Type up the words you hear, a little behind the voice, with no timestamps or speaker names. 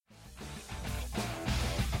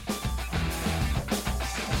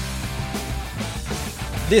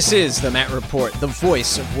This is the Matt Report, the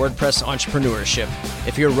voice of WordPress entrepreneurship.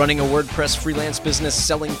 If you're running a WordPress freelance business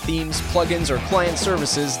selling themes, plugins, or client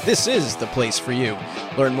services, this is the place for you.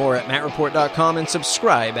 Learn more at mattreport.com and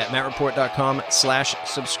subscribe at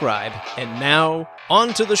mattreport.com/subscribe. And now,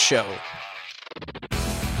 on to the show.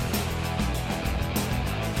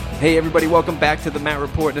 Hey everybody, welcome back to the Matt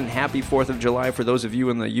Report and happy 4th of July for those of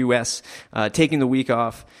you in the U.S. Taking the week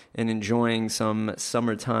off and enjoying some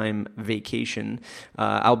summertime vacation.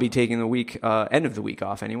 I'll be taking the week, end of the week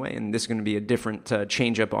off anyway, and this is going to be a different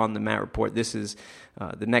change up on the Matt Report. This is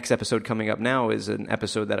the next episode coming up now is an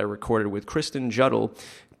episode that I recorded with Kristen Juddle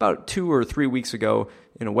about 2 or 3 weeks ago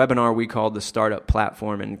in a webinar we called the Startup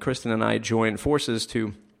Platform, and Kristen and I joined forces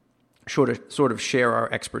to sort of share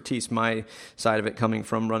our expertise, my side of it coming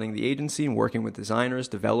from running the agency and working with designers,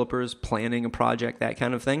 developers, planning a project, that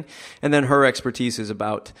kind of thing. And then her expertise is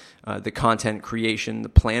about the content creation, the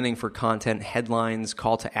planning for content, headlines,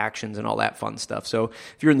 call to actions, and all that fun stuff. So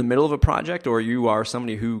if you're in the middle of a project or you are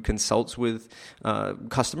somebody who consults with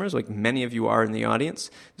customers, like many of you are in the audience,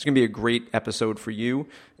 it's going to be a great episode for you.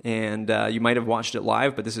 And you might have watched it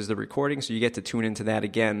live, but this is the recording, so you get to tune into that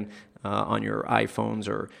again on your iPhones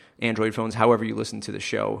or Android phones, however you listen to the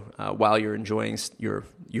show, while you're enjoying your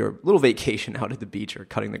little vacation out at the beach or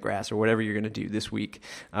cutting the grass or whatever you're going to do this week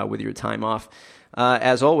with your time off.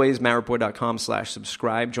 As always,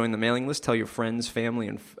 mattreport.com/subscribe. Join the mailing list. Tell your friends, family,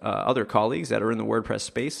 and other colleagues that are in the WordPress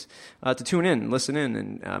space to tune in, listen in,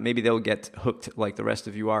 and maybe they'll get hooked like the rest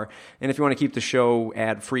of you are. And if you want to keep the show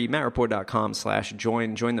ad-free,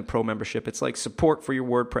 mattreport.com/join. Join the pro membership. It's like support for your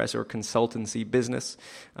WordPress or consultancy business.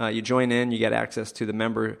 You join in, you get access to the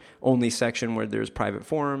member-only section where there's private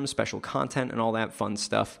forums, special content, and all that fun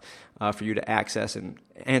stuff for you to access and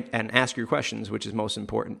ask your questions, which is most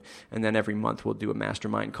important. And then every month we'll do a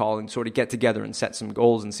mastermind call and sort of get together and set some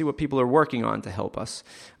goals and see what people are working on to help us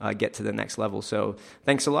get to the next level. So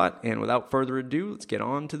thanks a lot. And without further ado, let's get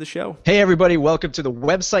on to the show. Hey everybody, welcome to the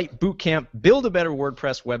Website Bootcamp. Build a better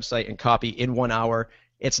WordPress website and copy in 1 hour.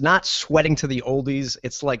 It's not sweating to the oldies.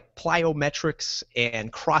 It's like plyometrics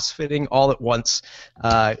and crossfitting all at once.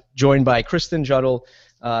 Joined by Kristen Juddle,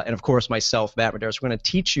 and of course myself, Matt Medeiros. We're going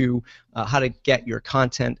to teach you how to get your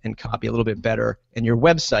content and copy a little bit better and your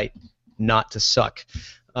website not to suck.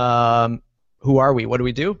 Who are we? What do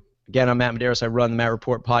we do? Again, I'm Matt Medeiros. I run the Matt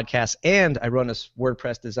Report podcast, and I run a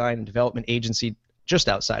WordPress design and development agency just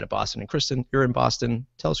outside of Boston. And Kristen, you're in Boston.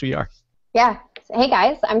 Tell us who you are. Yeah. Hey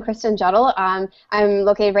guys, I'm Kristen Juddle. I'm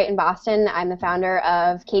located right in Boston. I'm the founder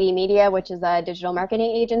of KD Media, which is a digital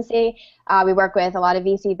marketing agency. We work with a lot of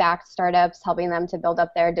VC-backed startups, helping them to build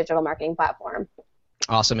up their digital marketing platform.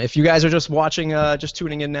 Awesome. If you guys are just watching, just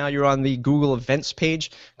tuning in now, you're on the Google Events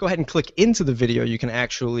page. Go ahead and click into the video. You can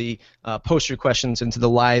actually post your questions into the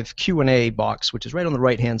live Q&A box, which is right on the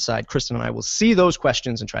right-hand side. Kristen and I will see those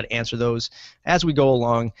questions and try to answer those as we go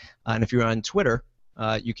along. And if you're on Twitter,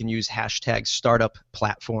 you can use hashtag startup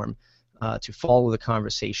platform to follow the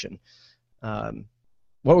conversation. What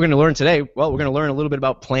we're going to learn today, well, we're going to learn a little bit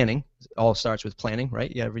about planning. It all starts with planning,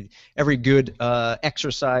 right? Yeah, every good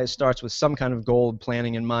exercise starts with some kind of goal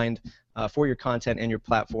planning in mind for your content and your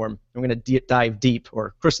platform. We're going to dive deep,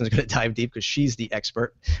 or Kristen's going to dive deep because she's the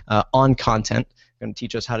expert on content. Going to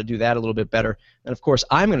teach us how to do that a little bit better. And of course,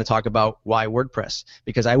 I'm going to talk about why WordPress,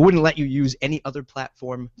 because I wouldn't let you use any other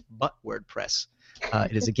platform but WordPress.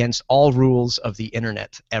 It is against all rules of the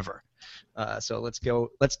internet ever. So let's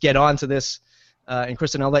get on to this. And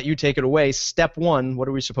Kristen, I'll let you take it away. Step 1, what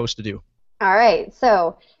are we supposed to do? All right.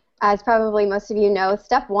 So as probably most of you know,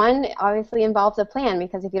 step 1 obviously involves a plan,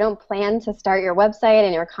 because if you don't plan to start your website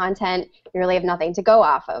and your content, you really have nothing to go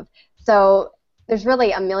off of. So there's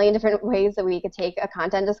really a million different ways that we could take a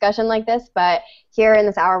content discussion like this, but here in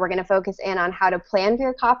this hour we're going to focus in on how to plan for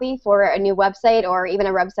your copy for a new website or even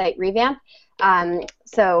a website revamp.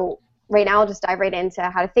 So right now I'll just dive right into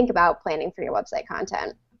how to think about planning for your website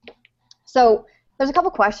content. So there's a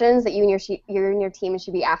couple questions that you and your team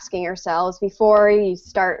should be asking yourselves before you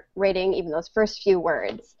start writing even those first few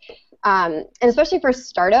words. And especially for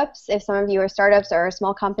startups, if some of you are startups or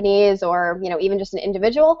small companies or even just an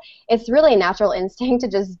individual, it's really a natural instinct to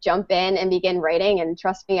just jump in and begin writing, and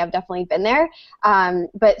trust me, I've definitely been there.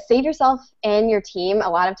 But save yourself and your team a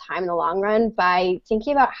lot of time in the long run by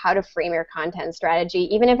thinking about how to frame your content strategy,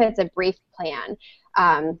 even if it's a brief plan.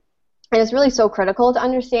 And it's really so critical to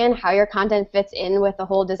understand how your content fits in with the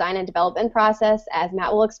whole design and development process, as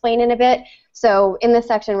Matt will explain in a bit. So in this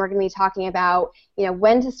section, we're going to be talking about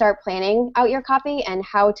when to start planning out your copy and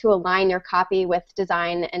how to align your copy with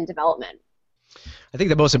design and development. I think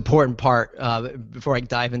the most important part, before I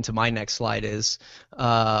dive into my next slide, is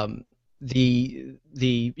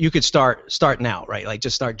you could start now, right? Like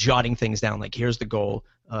just start jotting things down. Like here's the goal.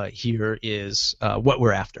 Here is what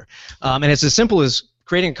we're after, and it's as simple as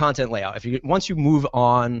creating a content layout. Once you move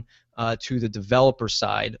on to the developer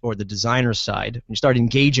side or the designer side, and you start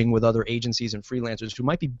engaging with other agencies and freelancers who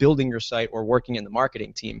might be building your site or working in the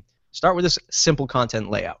marketing team, start with this simple content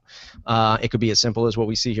layout. It could be as simple as what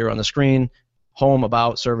we see here on the screen: home,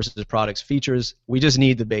 about, services, products, features. We just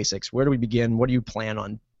need the basics. Where do we begin? What do you plan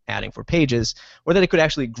on adding for pages? Or that it could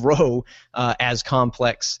actually grow as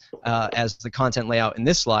complex as the content layout in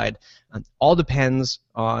this slide. All depends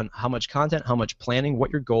on how much content, how much planning,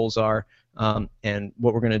 what your goals are, and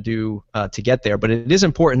what we're going to do to get there. But it is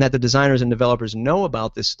important that the designers and developers know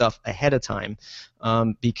about this stuff ahead of time,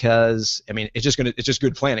 because I mean it's just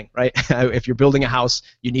good planning, right? If you're building a house,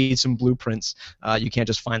 you need some blueprints. You can't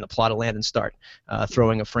just find the plot of land and start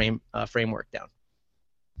throwing a framework down.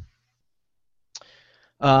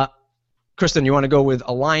 Kristen, you want to go with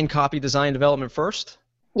align, copy, design, development first?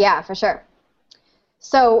 Yeah, for sure.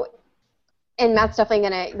 So, and Matt's definitely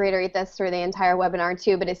going to reiterate this through the entire webinar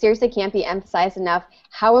too, but it seriously can't be emphasized enough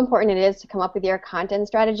how important it is to come up with your content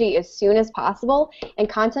strategy as soon as possible. And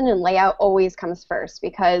content and layout always comes first,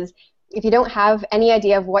 because if you don't have any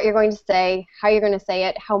idea of what you're going to say, how you're going to say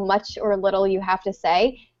it, how much or little you have to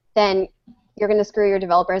say, then you're going to screw your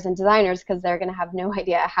developers and designers, because they're going to have no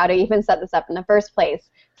idea how to even set this up in the first place.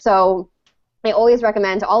 So I always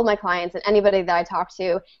recommend to all of my clients and anybody that I talk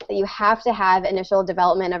to that you have to have initial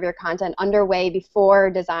development of your content underway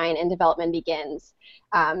before design and development begins.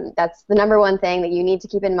 That's the number one thing that you need to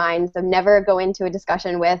keep in mind. So never go into a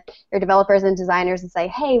discussion with your developers and designers and say,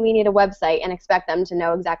 hey, we need a website, and expect them to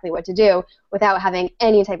know exactly what to do without having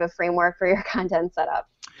any type of framework for your content set up.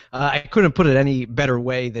 I couldn't put it any better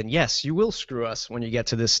way than, yes, you will screw us when you get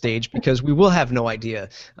to this stage, because we will have no idea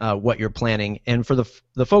what you're planning. And for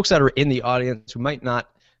the folks that are in the audience who might not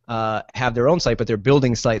have their own site, but they're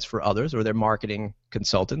building sites for others, or they're marketing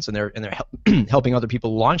consultants and they're helping other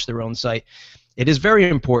people launch their own site, it is very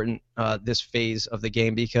important, this phase of the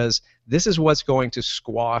game, because this is what's going to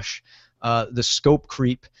squash the scope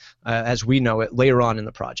creep as we know it later on in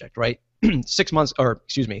the project, right? 6 months, or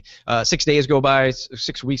excuse me, 6 days go by,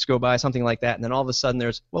 6 weeks go by, something like that, and then all of a sudden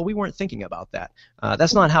there's, well, we weren't thinking about that.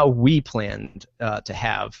 That's not how we planned to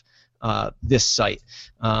have this site.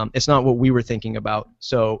 It's not what we were thinking about.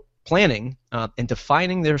 So planning and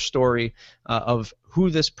defining their story of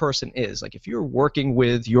who this person is. Like if you're working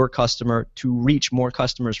with your customer to reach more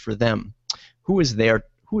customers for them, who is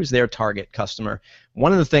their target customer?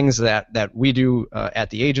 One of the things that we do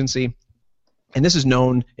at the agency, and this is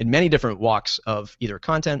known in many different walks of either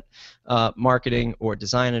content, marketing, or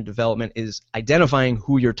design and development, is identifying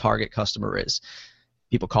who your target customer is.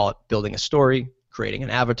 People call it building a story, creating an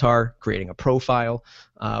avatar, creating a profile.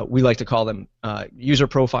 We like to call them user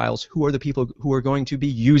profiles. Who are the people who are going to be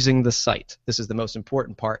using the site? This is the most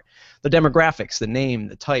important part. The demographics, the name,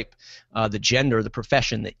 the type, the gender, the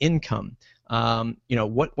profession, the income.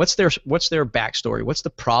 What's their backstory? What's the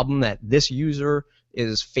problem that this user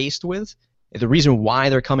is faced with? The reason why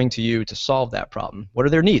they're coming to you to solve that problem. What are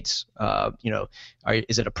their needs?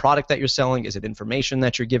 Is it a product that you're selling? Is it information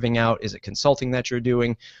that you're giving out? Is it consulting that you're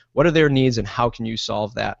doing? What are their needs, and how can you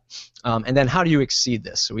solve that? And then how do you exceed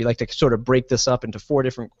this? So we like to sort of break this up into 4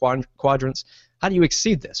 different quadrants. How do you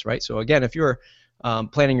exceed this, right? So again, if you're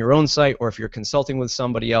planning your own site, or if you're consulting with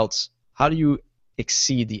somebody else, how do you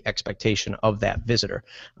exceed the expectation of that visitor?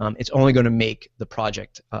 It's only going to make the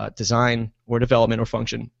project design or development or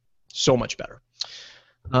function so much better.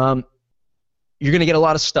 You're going to get a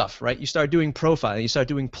lot of stuff, right? You start doing profiling, you start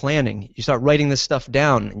doing planning, you start writing this stuff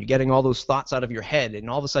down, and you're getting all those thoughts out of your head, and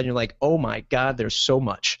all of a sudden you're like, oh my God, there's so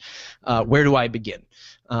much. Where do I begin?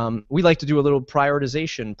 We like to do a little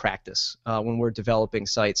prioritization practice when we're developing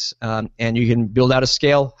sites, and you can build out a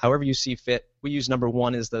scale however you see fit. We use number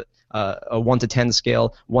 1 as a 1 to 10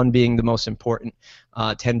 scale, 1 being the most important,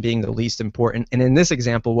 10 being the least important. And in this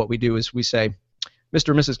example, what we do is we say, Mr.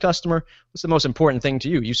 or Mrs. Customer, what's the most important thing to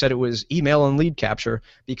you? You said it was email and lead capture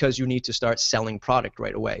because you need to start selling product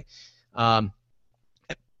right away.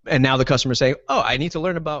 And now the customer is saying, oh, I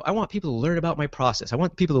want people to learn about my process. I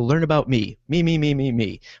want people to learn about me.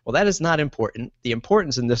 Me. Well, that is not important. The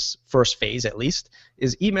importance in this first phase, at least,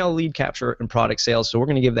 is email, lead capture, and product sales. So we're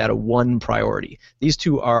going to give that a 1 priority. These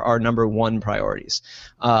 2 are our number 1 priorities.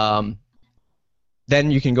 Then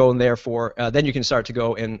you can go in there then you can start to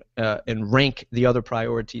go and rank the other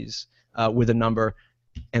priorities with a number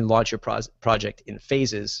and launch your project in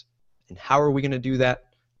phases. And how are we going to do that?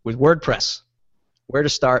 With WordPress. Where to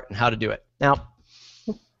start and how to do it. Now,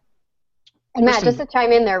 And Matt, Kristen, just to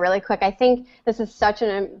chime in there really quick, I think this is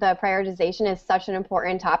the prioritization is such an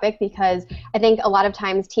important topic because I think a lot of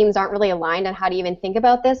times teams aren't really aligned on how to even think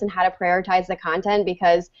about this and how to prioritize the content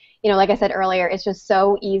because, like I said earlier, it's just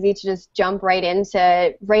so easy to just jump right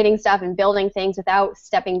into rating stuff and building things without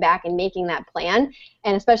stepping back and making that plan.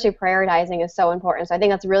 And especially prioritizing is so important. So I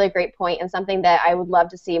think that's a really great point and something that I would love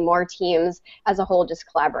to see more teams as a whole just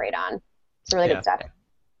collaborate on. It's really good stuff.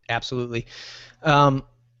 Absolutely.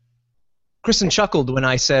 Kristen chuckled when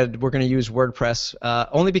I said we're going to use WordPress,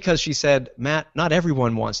 only because she said, Matt, not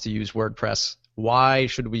everyone wants to use WordPress. Why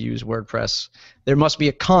should we use WordPress? There must be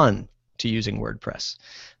a con to using WordPress.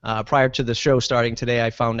 Prior to the show starting today, I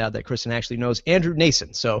found out that Kristen actually knows Andrew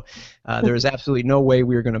Nason, so there is absolutely no way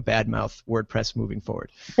we are going to badmouth WordPress moving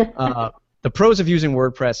forward. The pros of using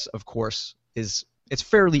WordPress, of course, is it's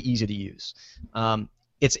fairly easy to use.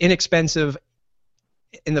 It's inexpensive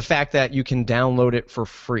in the fact that you can download it for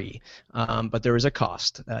free, but there is a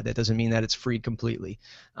cost. That doesn't mean that it's free completely.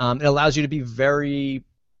 It allows you to be very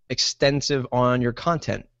extensive on your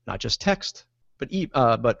content, not just text,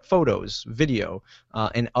 but photos, video,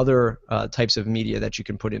 and other types of media that you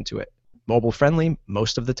can put into it. Mobile friendly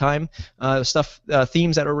most of the time.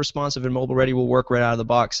 Themes that are responsive and mobile ready will work right out of the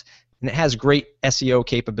box, and it has great SEO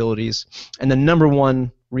capabilities. And the number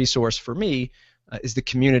one resource for me is the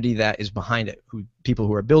community that is behind it, people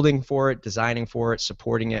who are building for it, designing for it,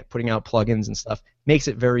 supporting it, putting out plugins and stuff, makes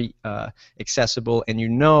it very accessible.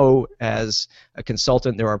 And as a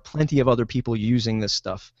consultant, there are plenty of other people using this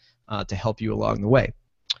stuff to help you along the way.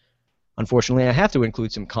 Unfortunately, I have to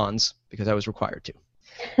include some cons because I was required to.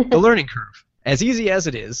 The learning curve. As easy as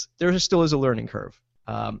it is, there still is a learning curve.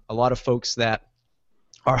 A lot of folks that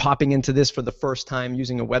are hopping into this for the first time,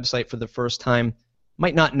 using a website for the first time,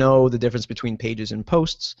 might not know the difference between pages and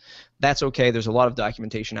posts. That's okay. There's a lot of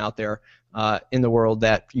documentation out there in the world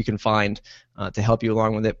that you can find to help you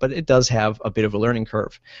along with it, but it does have a bit of a learning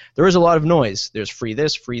curve. There is a lot of noise. There's free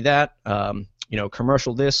this, free that,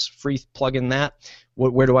 commercial this, free plugin that.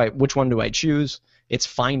 Which one do I choose? It's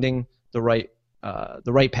finding the right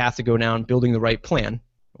path to go down, building the right plan,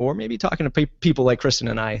 or maybe talking to people like Kristen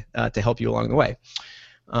and I to help you along the way.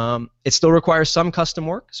 It still requires some custom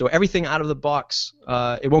work, so everything out of the box,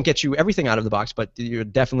 it won't get you everything out of the box, but you'll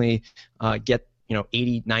definitely get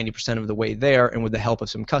 80-90% of the way there, and with the help of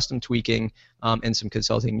some custom tweaking and some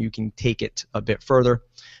consulting, you can take it a bit further.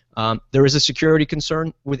 There is a security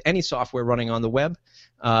concern with any software running on the web.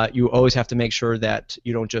 You always have to make sure that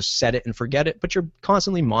you don't just set it and forget it, but you're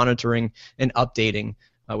constantly monitoring and updating,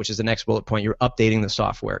 which is the next bullet point. You're updating the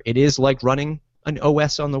software. It is like running an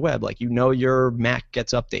OS on the web. Like, your Mac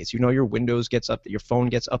gets updates. Your Windows gets updates. Your phone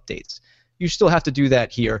gets updates. You still have to do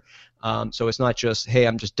that here. So it's not just, hey,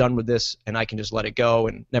 I'm just done with this and I can just let it go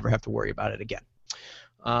and never have to worry about it again.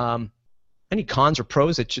 Any cons or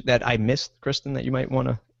pros that I missed, Kristen, that you might want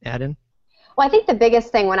to add in? Well, I think the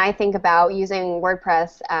biggest thing when I think about using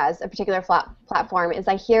WordPress as a particular platform is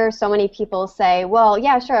I hear so many people say, well,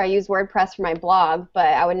 yeah, sure, I use WordPress for my blog, but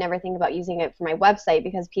I would never think about using it for my website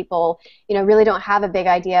because people, really don't have a big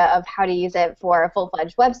idea of how to use it for a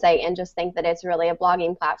full-fledged website and just think that it's really a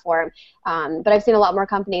blogging platform. But I've seen a lot more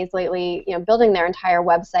companies lately, building their entire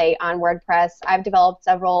website on WordPress. I've developed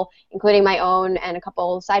several, including my own and a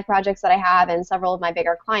couple side projects that I have, and several of my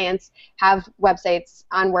bigger clients have websites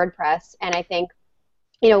on WordPress. And I think,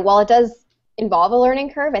 while it does involve a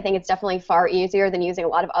learning curve, I think it's definitely far easier than using a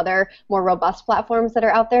lot of other more robust platforms that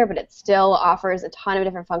are out there, but it still offers a ton of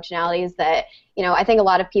different functionalities that, I think a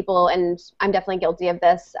lot of people, and I'm definitely guilty of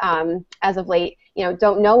this as of late,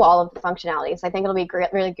 don't know all of the functionalities. I think it'll be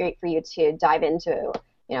really great for you to dive into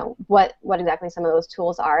what exactly some of those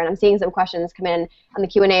tools are. And I'm seeing some questions come in on the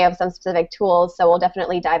Q&A of some specific tools, so we'll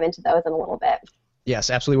definitely dive into those in a little bit.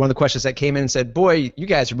 Yes, absolutely. One of the questions that came in and said, boy, you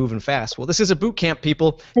guys are moving fast. Well, this is a boot camp,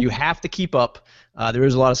 people. You have to keep up. There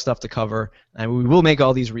is a lot of stuff to cover, and we will make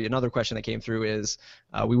all these. Another question that came through is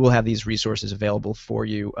we will have these resources available for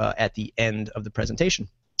you at the end of the presentation.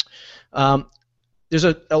 There's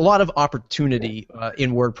a lot of opportunity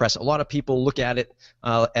in WordPress. A lot of people look at it,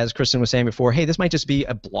 as Kristen was saying before, hey, this might just be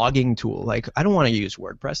a blogging tool. Like, I don't want to use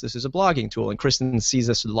WordPress. This is a blogging tool. And Kristen sees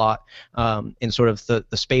this a lot in sort of the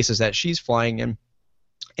spaces that she's flying in.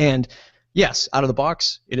 And yes, out of the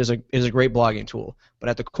box, it is a great blogging tool. But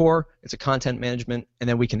at the core, it's a content management, and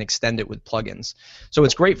then we can extend it with plugins. So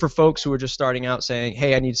it's great for folks who are just starting out saying,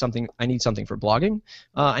 hey, I need something for blogging.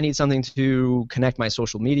 I need something to connect my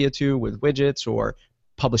social media to with widgets, or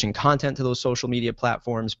publishing content to those social media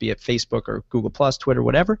platforms, be it Facebook or Google+, Twitter,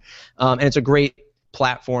 whatever. And it's a great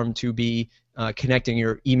platform to be connecting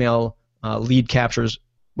your email lead captures,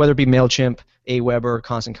 whether it be MailChimp, Aweber,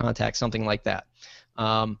 Constant Contact, something like that.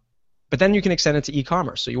 But then you can extend it to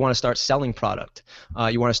e-commerce. So you want to start selling product.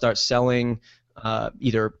 You want to start selling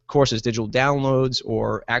either courses, digital downloads,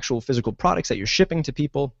 or actual physical products that you're shipping to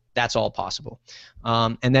people. That's all possible.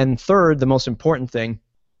 And then third, the most important thing,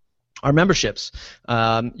 are memberships.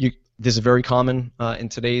 This is very common in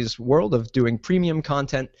today's world of doing premium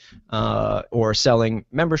content or selling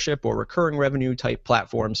membership or recurring revenue type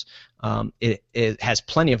platforms. It has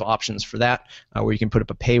plenty of options for that, where you can put up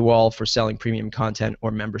a paywall for selling premium content or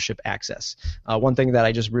membership access. One thing that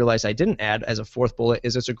I just realized I didn't add as a fourth bullet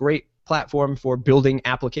is it's a great platform for building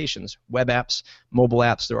applications, web apps, mobile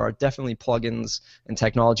apps. There are definitely plugins and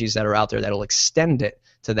technologies that are out there that will extend it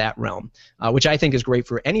to that realm, which I think is great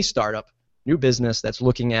for any startup, new business that's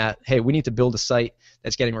looking at, hey, we need to build a site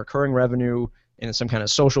that's getting recurring revenue in some kind of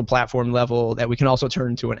social platform level that we can also turn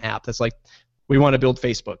into an app. That's like, we want to build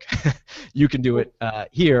Facebook. You can do it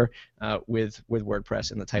here with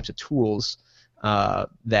WordPress and the types of tools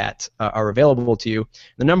that are available to you.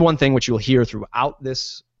 The number one thing which you'll hear throughout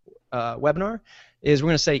this webinar is we're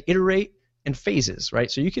going to say iterate and phases, right?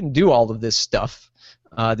 So you can do all of this stuff.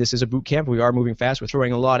 This is a boot camp. We are moving fast. We're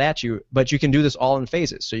throwing a lot at you, but you can do this all in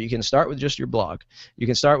phases. So you can start with just your blog. You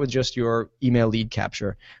can start with just your email lead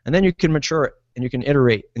capture, and then you can mature it, and you can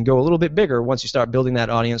iterate and go a little bit bigger once you start building that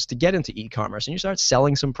audience to get into e-commerce, and you start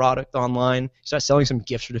selling some product online. You start selling some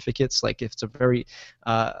gift certificates, like if it's a very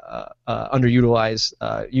underutilized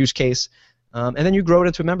use case. And then you grow it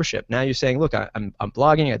into a membership. Now you're saying, look, I'm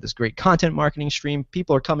blogging, I have this great content marketing stream,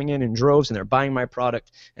 people are coming in droves and they're buying my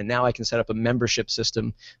product, and now I can set up a membership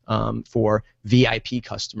system for VIP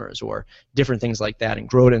customers or different things like that and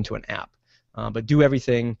grow it into an app. But do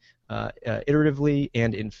everything iteratively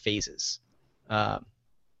and in phases.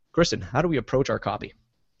 Kristen, how do we approach our copy?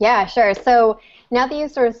 Yeah, sure. So now that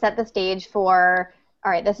you've sort of set the stage for,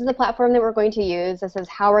 all right, this is a platform that we're going to use, this is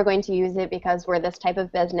how we're going to use it because we're this type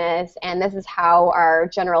of business, and this is how our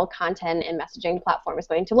general content and messaging platform is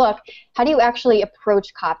going to look, how do you actually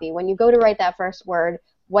approach copy? When you go to write that first word,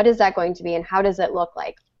 what is that going to be and how does it look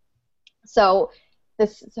like? So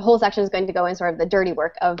this whole section is going to go in sort of the dirty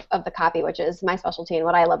work of the copy, which is my specialty and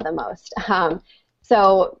what I love the most.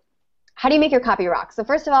 So how do you make your copy rock? So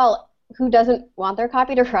first of all, who doesn't want their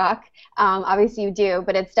copy to rock? Obviously you do,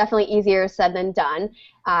 but it's definitely easier said than done.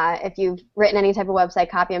 If you've written any type of website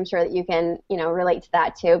copy, I'm sure that you can, relate to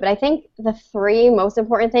that too. But I think the three most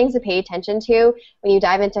important things to pay attention to when you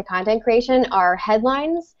dive into content creation are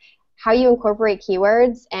headlines, how you incorporate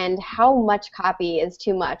keywords, and how much copy is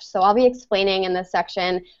too much. So I'll be explaining in this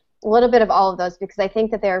section a little bit of all of those because I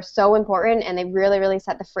think that they're so important and they really, really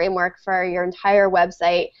set the framework for your entire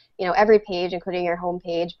website, every page, including your home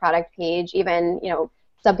page, product page, even,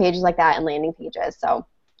 sub-pages like that and landing pages. So,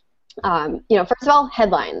 first of all,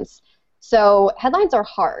 headlines. So headlines are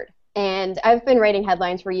hard. And I've been writing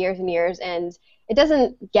headlines for years and years, and it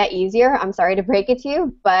doesn't get easier. I'm sorry to break it to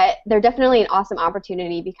you, but they're definitely an awesome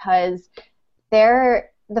opportunity because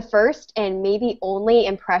they're the first and maybe only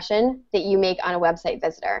impression that you make on a website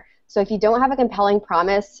visitor. So if you don't have a compelling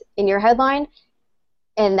promise in your headline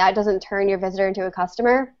and that doesn't turn your visitor into a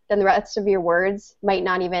customer, then the rest of your words might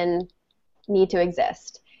not even need to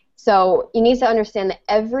exist. So you need to understand that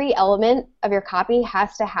every element of your copy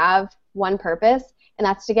has to have one purpose, and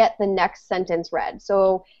that's to get the next sentence read.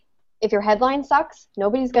 So if your headline sucks,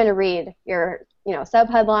 nobody's going to read your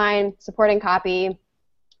sub-headline, supporting copy,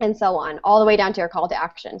 and so on, all the way down to your call to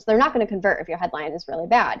action. So they're not going to convert if your headline is really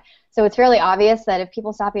bad. So it's fairly obvious that if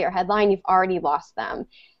people stop at your headline, you've already lost them.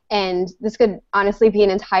 And this could honestly be an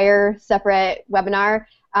entire separate webinar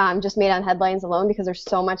just made on headlines alone because there's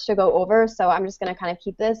so much to go over. So I'm just going to kind of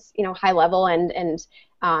keep this, high level and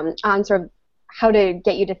on sort of how to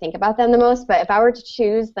get you to think about them the most. But if I were to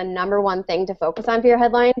choose the number one thing to focus on for your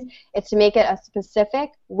headlines, it's to make it a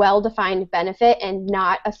specific, well-defined benefit and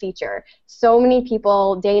not a feature. So many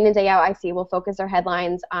people, day in and day out, I see, will focus their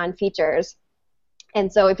headlines on features. And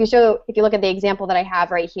so if you look at the example that I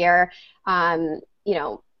have right here,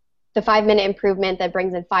 the 5-minute improvement that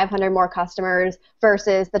brings in 500 more customers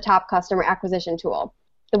versus the top customer acquisition tool.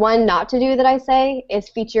 The one not to do that I say is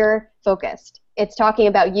feature focused. It's talking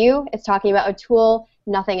about you, it's talking about a tool,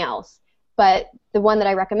 nothing else. But the one that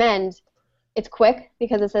I recommend, it's quick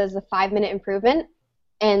because it says a 5-minute improvement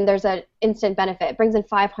and there's an instant benefit. It brings in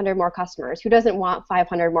 500 more customers. Who doesn't want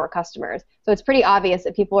 500 more customers? So it's pretty obvious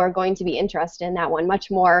that people are going to be interested in that one much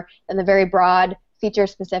more than the very broad, feature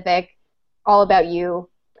specific, all about you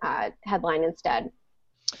headline instead.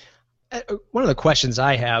 One of the questions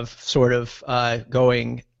I have sort of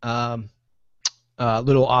going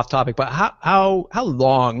little off topic, but how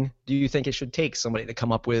long do you think it should take somebody to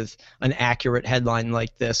come up with an accurate headline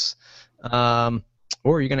like this? Or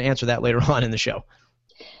are you going to answer that later on in the show?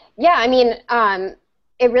 Yeah, I mean,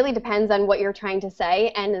 it really depends on what you're trying to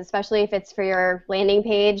say, and especially if it's for your landing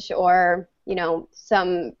page or, you know,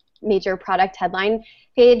 some major product headline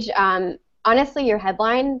page. Honestly, your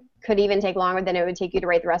headline could even take longer than it would take you to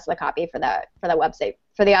write the rest of the copy for the website,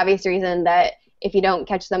 for the obvious reason that if you don't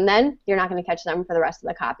catch them then, you're not going to catch them for the rest of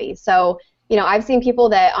the copy. So, you know, I've seen people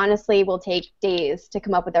that honestly will take days to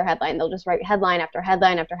come up with their headline. They'll just write headline after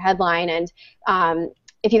headline after headline. And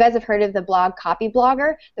if you guys have heard of the blog Copy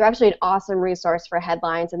Blogger, they're actually an awesome resource for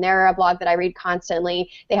headlines, and they're a blog that I read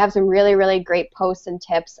constantly. They have some really, really great posts and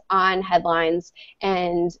tips on headlines,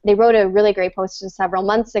 and they wrote a really great post just several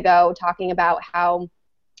months ago talking about how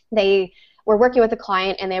they were working with a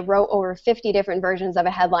client and they wrote over 50 different versions of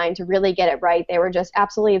a headline to really get it right. They were just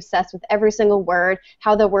absolutely obsessed with every single word,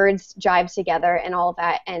 how the words jive together and all of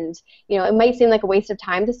that. And, you know, it might seem like a waste of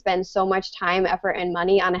time to spend so much time, effort, and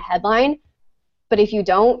money on a headline, but if you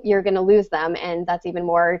don't, you're going to lose them, and that's even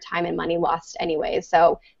more time and money lost anyways.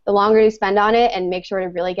 So the longer you spend on it and make sure to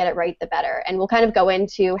really get it right, the better. And we'll kind of go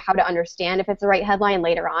into how to understand if it's the right headline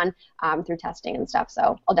later on through testing and stuff.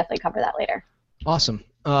 So I'll definitely cover that later. Awesome.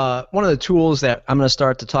 One of the tools that I'm going to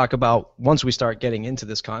start to talk about once we start getting into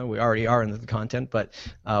this content, we already are into the content, but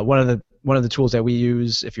one of the tools that we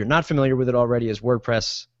use, if you're not familiar with it already, is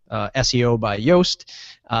WordPress SEO by Yoast.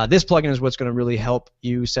 This plugin is what's going to really help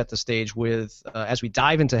you set the stage with, as we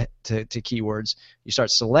dive into keywords, you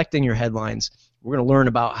start selecting your headlines. We're going to learn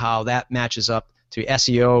about how that matches up to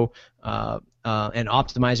SEO and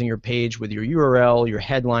optimizing your page with your URL, your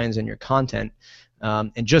headlines, and your content.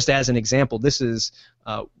 And just as an example, this is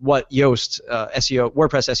what Yoast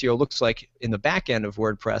WordPress SEO looks like in the back end of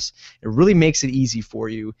WordPress. It really makes it easy for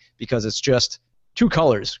you because it's just two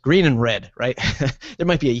colors, green and red, right? There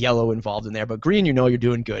might be a yellow involved in there, but green, you know you're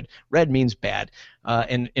doing good. Red means bad.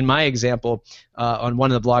 And in my example, on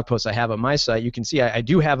one of the blog posts I have on my site, you can see I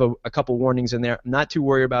do have a couple warnings in there. I'm not too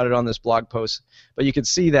worried about it on this blog post, but you can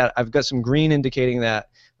see that I've got some green indicating that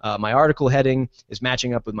my article heading is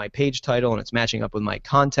matching up with my page title and it's matching up with my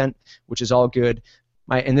content, which is all good.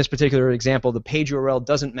 In this particular example, the page URL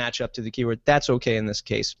doesn't match up to the keyword. That's okay in this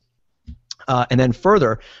case. And then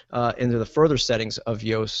further, into the further settings of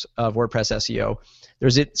Yoast, of WordPress SEO,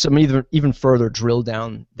 there's some even further drill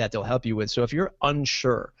down that they'll help you with. So if you're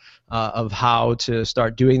unsure of how to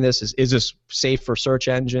start doing this, is this safe for search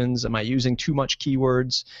engines? Am I using too many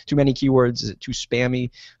keywords? Is it too spammy?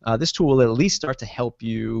 This tool will at least start to help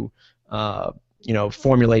you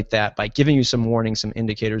formulate that by giving you some warnings, some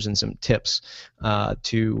indicators, and some tips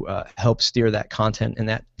to help steer that content and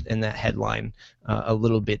that headline a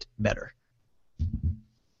little bit better.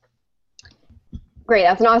 Great,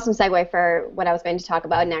 that's an awesome segue for what I was going to talk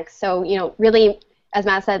about next. So, really, as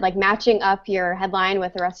Matt said, like matching up your headline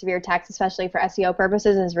with the rest of your text, especially for SEO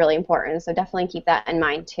purposes, is really important. So definitely keep that in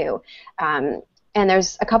mind too. And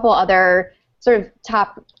there's a couple other sort of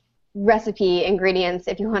top recipe ingredients,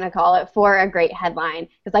 if you want to call it, for a great headline.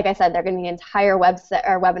 Because like I said, they're going to be an entire website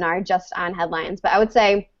or webinar just on headlines. But I would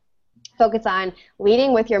say focus on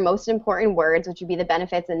leading with your most important words, which would be the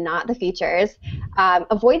benefits and not the features.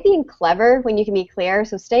 Avoid being clever when you can be clear.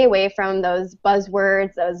 So stay away from those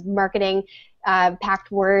buzzwords, those marketing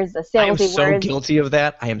packed words, the salesy words. I am so guilty of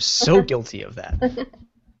that. I am so guilty of that.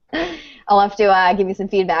 I'll have to give you some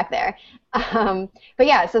feedback there. But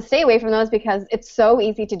yeah, so stay away from those because it's so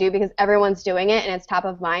easy to do because everyone's doing it and it's top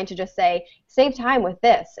of mind to just say, save time with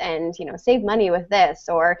this and, save money with this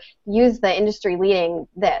or use the industry leading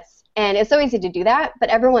this. And it's so easy to do that, but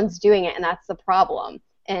everyone's doing it and that's the problem.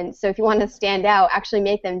 And so if you want to stand out, actually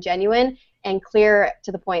make them genuine and clear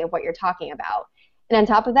to the point of what you're talking about. And on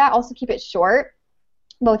top of that, also keep it short,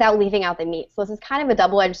 but without leaving out the meat. So this is kind of a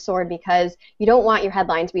double-edged sword because you don't want your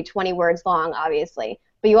headline to be 20 words long, obviously,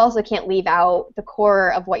 but you also can't leave out the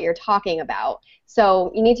core of what you're talking about.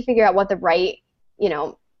 So you need to figure out what the right,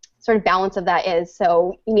 sort of balance of that is.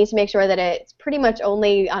 So you need to make sure that it's pretty much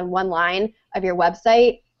only on one line of your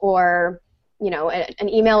website or an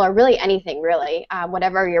email or really anything, really,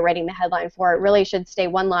 whatever you're writing the headline for. It really should stay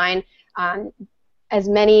one line, as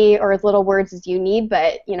many or as little words as you need,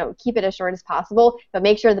 but keep it as short as possible, but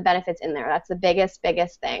make sure the benefit's in there. That's the biggest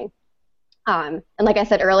thing. And like I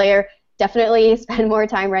said earlier, definitely spend more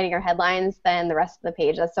time writing your headlines than the rest of the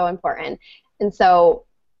page. That's so important. And so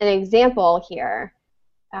an example here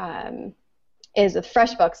is with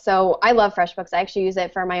FreshBooks. So I love FreshBooks. I actually use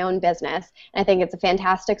it for my own business, and I think it's a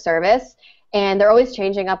fantastic service. And they're always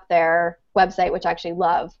changing up their website, which I actually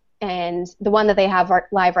love. and the one that they have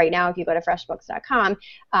live right now, if you go to freshbooks.com,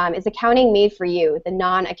 is Accounting Made for You, the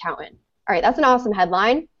Non-Accountant. All right, that's an awesome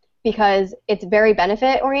headline because it's very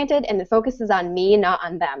benefit oriented and it focuses on me, not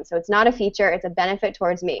on them. So it's not a feature, it's a benefit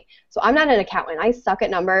towards me. So I'm not an accountant. I suck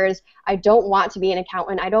at numbers. I don't want to be an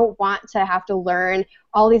accountant. I don't want to have to learn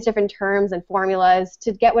all these different terms and formulas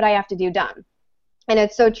to get what I have to do done. And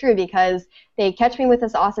it's so true because they catch me with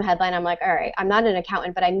this awesome headline. I'm like, all right, I'm not an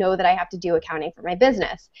accountant, but I know that I have to do accounting for my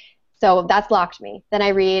business. So that's blocked me. Then I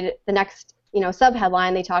read the next,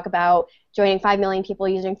 sub-headline. They talk about joining 5 million people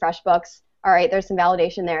using FreshBooks. All right, there's some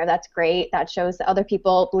validation there. That's great. That shows that other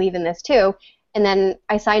people believe in this too. And then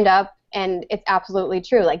I signed up, and it's absolutely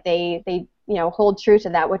true. Like they hold true to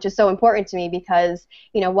that, which is so important to me because,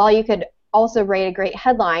 while you could also write a great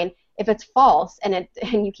headline, if it's false and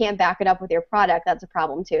you can't back it up with your product, that's a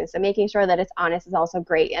problem too. So making sure that it's honest is also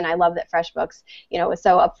great, and I love that FreshBooks, was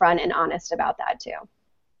so upfront and honest about that too.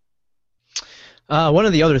 One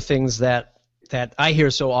of the other things that I hear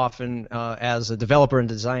so often as a developer and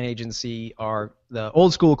design agency are the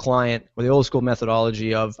old school client or the old school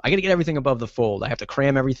methodology of I got to get everything above the fold. I have to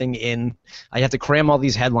cram everything in. I have to cram all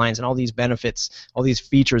these headlines and all these benefits, all these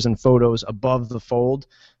features and photos above the fold.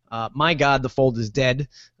 My God, the fold is dead.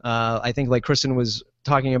 I think like Kristen was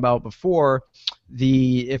talking about before,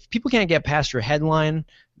 if people can't get past your headline,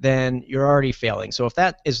 then you're already failing. So if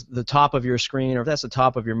that is the top of your screen or if that's the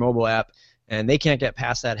top of your mobile app and they can't get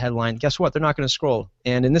past that headline, guess what? They're not going to scroll.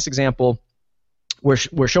 And in this example, we're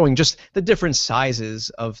showing just the different sizes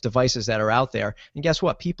of devices that are out there. And guess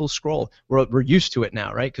what? People scroll. We're used to it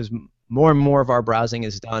now, right? Because more and more of our browsing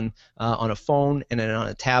is done on a phone and then on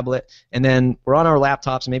a tablet, and then we're on our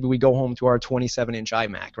laptops. Maybe we go home to our 27-inch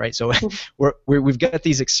iMac, right? So we've got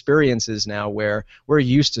these experiences now where we're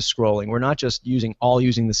used to scrolling. We're not just using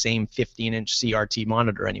the same 15-inch CRT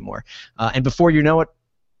monitor anymore. And before you know it,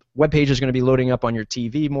 web pages are going to be loading up on your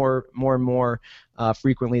TV more and more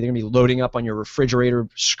frequently. They're going to be loading up on your refrigerator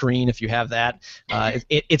screen if you have that.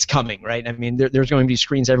 It's coming, right? I mean, there's going to be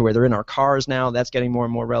screens everywhere. They're in our cars now. That's getting more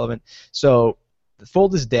and more relevant. So the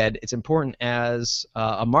fold is dead. It's important as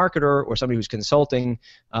a marketer or somebody who's consulting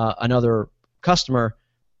another customer.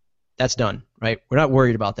 That's done, right? We're not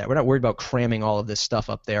worried about that. We're not worried about cramming all of this stuff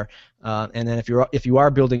up there. And then if you are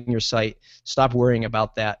building your site, stop worrying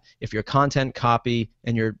about that. If your content copy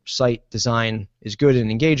and your site design is good and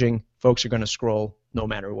engaging, folks are going to scroll no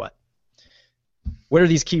matter what. Where do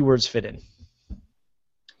these keywords fit in?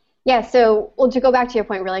 Yeah, so to go back to your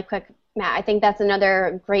point really quick, Matt, I think that's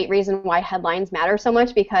another great reason why headlines matter so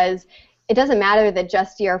much, because it doesn't matter that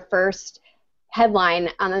just your first headline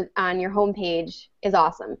on your homepage is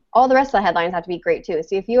awesome. All the rest of the headlines have to be great too.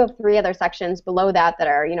 So if you have 3 other sections below that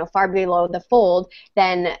are far below the fold,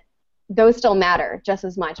 then those still matter just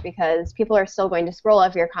as much because people are still going to scroll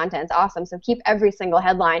if your content's awesome. So keep every single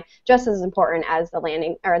headline just as important as the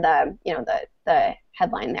landing or the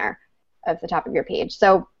headline there at the top of your page.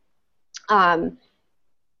 So where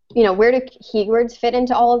do keywords fit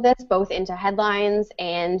into all of this, both into headlines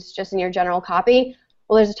and just in your general copy?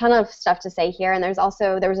 Well, there's a ton of stuff to say here, and there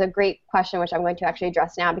was a great question which I'm going to actually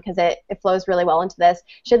address now because it flows really well into this.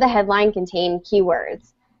 Should the headline contain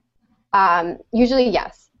keywords? Usually,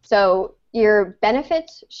 yes. So your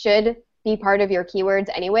benefits should be part of your keywords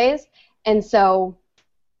anyways, and so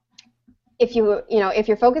if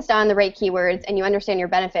you're focused on the right keywords and you understand your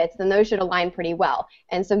benefits, then those should align pretty well.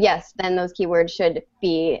 And so yes, then those keywords should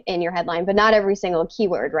be in your headline, but not every single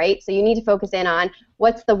keyword, right? So you need to focus in on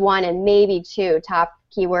what's the 1 and maybe 2 top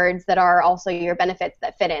keywords that are also your benefits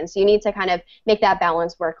that fit in. So you need to kind of make that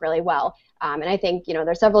balance work really well. And I think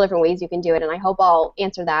there's several different ways you can do it, and I hope I'll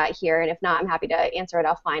answer that here. And if not, I'm happy to answer it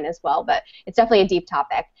offline as well. But it's definitely a deep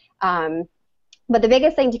topic. But the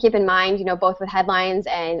biggest thing to keep in mind, both with headlines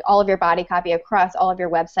and all of your body copy across all of your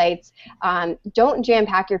websites, don't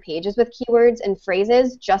jam-pack your pages with keywords and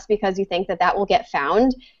phrases just because you think that will get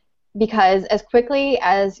found, because as quickly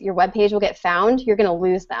as your web page will get found, you're going to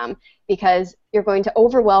lose them because you're going to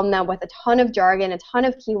overwhelm them with a ton of jargon, a ton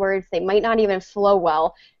of keywords. They might not even flow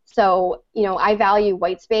well. So, I value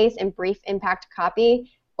white space and brief impact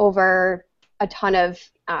copy over a ton of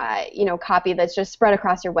copy that's just spread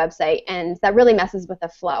across your website, and that really messes with the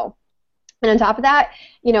flow. And on top of that,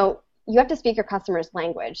 you have to speak your customer's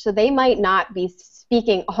language. So they might not be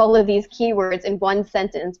speaking all of these keywords in one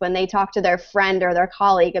sentence when they talk to their friend or their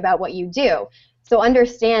colleague about what you do. So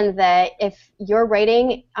understand that if you're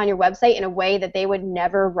writing on your website in a way that they would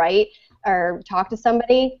never write or talk to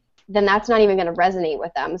somebody, then that's not even going to resonate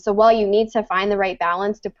with them. So while you need to find the right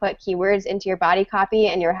balance to put keywords into your body copy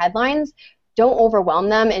and your headlines, don't overwhelm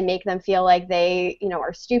them and make them feel like they,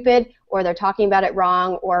 are stupid, or they're talking about it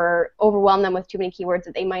wrong, or overwhelm them with too many keywords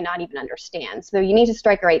that they might not even understand. So you need to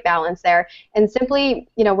strike a right balance there. And simply,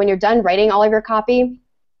 when you're done writing all of your copy,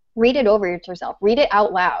 read it over to yourself. Read it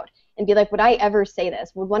out loud and be like, would I ever say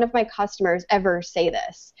this? Would one of my customers ever say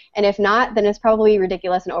this? And if not, then it's probably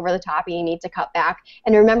ridiculous and over the top, and you need to cut back.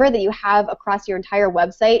 And remember that you have across your entire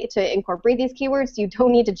website to incorporate these keywords, so you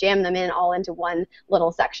don't need to jam them in all into one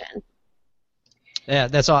little section. Yeah,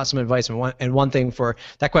 that's awesome advice. And one thing for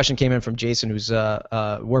that question came in from Jason, who's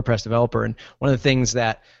a WordPress developer, and one of the things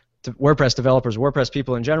that WordPress developers, WordPress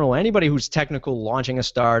people in general, anybody who's technical, launching a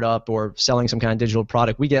startup or selling some kind of digital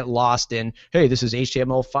product, we get lost in, hey, this is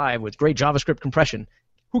HTML5 with great JavaScript compression.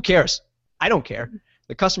 Who cares? I don't care.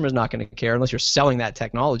 The customer's not going to care unless you're selling that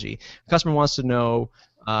technology. The customer wants to know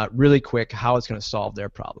really quick how it's going to solve their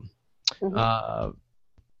problem.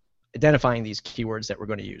 Identifying these keywords that we're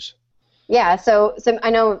going to use. Yeah, so I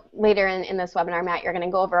know later in this webinar, Matt, you're going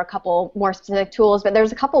to go over a couple more specific tools, but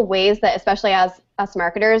there's a couple ways that, especially as us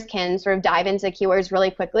marketers, can sort of dive into keywords really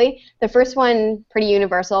quickly. The first one, pretty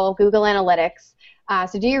universal, Google Analytics.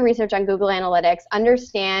 So do your research on Google Analytics,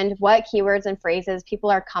 understand what keywords and phrases people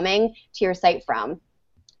are coming to your site from,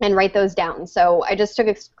 and write those down. So I just took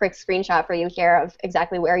a quick screenshot for you here of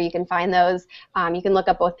exactly where you can find those. You can look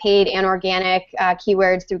up both paid and organic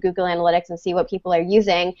keywords through Google Analytics and see what people are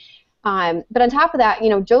using. But on top of that,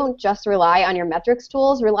 don't just rely on your metrics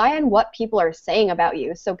tools. Rely on what people are saying about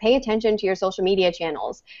you. So pay attention to your social media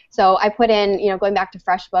channels. So I put in, going back to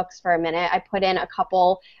FreshBooks for a minute, I put in a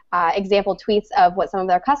couple example tweets of what some of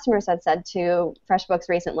their customers had said to FreshBooks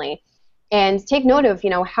recently. And take note of,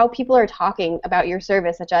 how people are talking about your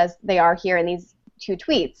service, such as they are here in these 2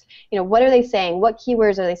 tweets. What are they saying? What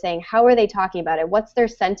keywords are they saying? How are they talking about it? What's their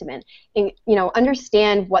sentiment? And,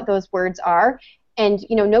 understand what those words are. And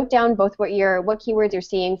note down both what keywords you're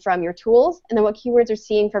seeing from your tools, and then what keywords you're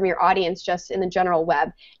seeing from your audience just in the general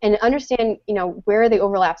web, and understand where the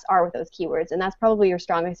overlaps are with those keywords, and that's probably your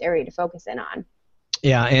strongest area to focus in on.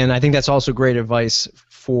 Yeah, and I think that's also great advice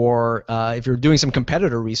for if you're doing some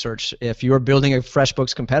competitor research. If you're building a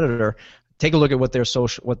FreshBooks competitor, take a look at what their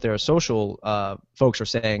social folks are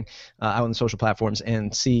saying out on the social platforms,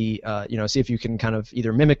 and see if you can kind of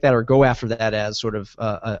either mimic that or go after that as sort of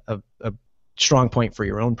a strong point for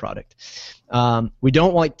your own product. We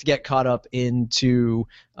don't like to get caught up into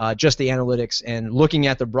just the analytics and looking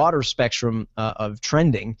at the broader spectrum of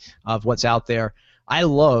trending of what's out there. I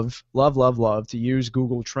love to use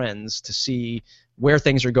Google Trends to see where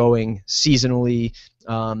things are going seasonally,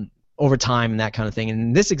 over time, and that kind of thing. And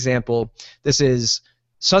in this example, this is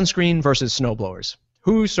sunscreen versus snowblowers.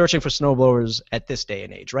 Who's searching for snowblowers at this day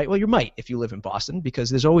and age, right? Well, you might if you live in Boston, because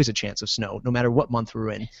there's always a chance of snow, no matter what month we're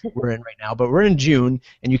in. We're in right now, but we're in June,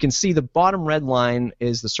 and you can see the bottom red line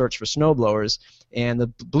is the search for snowblowers, and the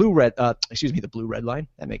blue red line,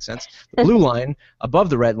 that makes sense. The blue line above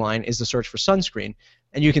the red line is the search for sunscreen,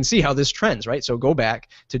 and you can see how this trends, right? So go back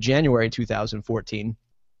to January 2014.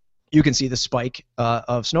 You can see the spike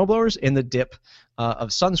of snowblowers and the dip of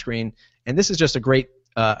sunscreen, and this is just a great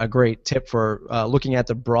tip for looking at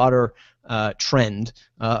the broader trend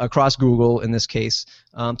across Google in this case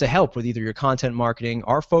to help with either your content marketing.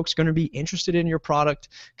 Are folks going to be interested in your product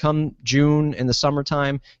come June in the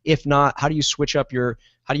summertime? If not, how do you switch up your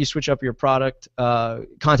product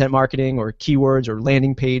content marketing or keywords or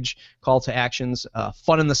landing page call to actions?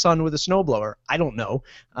 Fun in the sun with a snowblower. I don't know.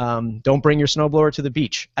 Don't bring your snowblower to the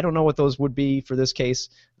beach. I don't know what those would be for this case,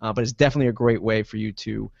 but it's definitely a great way for you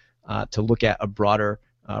to look at a broader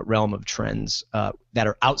realm of trends that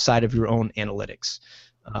are outside of your own analytics.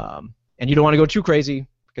 And you don't want to go too crazy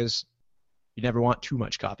because you never want too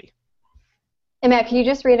much copy. And Matt, can you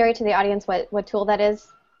just reiterate to the audience what tool that is?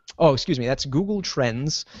 Oh, excuse me. That's Google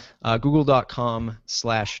Trends,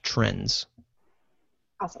 google.com/trends.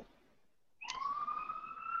 Awesome.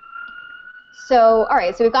 So, all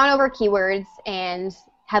right, so we've gone over keywords and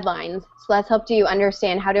headlines. So that's helped you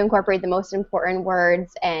understand how to incorporate the most important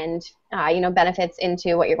words and benefits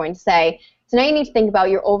into what you're going to say. So now you need to think about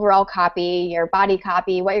your overall copy, your body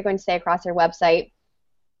copy, what you're going to say across your website.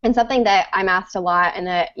 And something that I'm asked a lot, and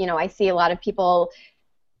that I see a lot of people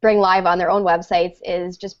bring live on their own websites,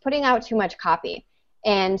 is just putting out too much copy.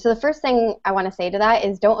 And so the first thing I want to say to that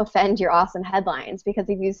is don't offend your awesome headlines, because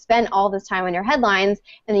if you spend all this time on your headlines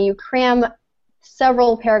and then you cram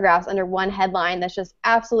several paragraphs under one headline that's just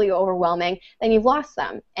absolutely overwhelming, then you've lost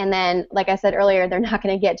them. And then, like I said earlier, they're not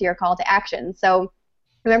going to get to your call to action. So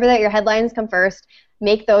remember that your headlines come first,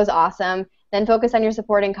 make those awesome, then focus on your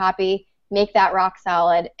supporting copy, make that rock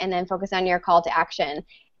solid, and then focus on your call to action.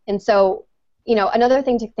 And so another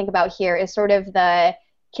thing to think about here is sort of the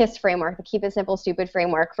KISS framework, the Keep It Simple, Stupid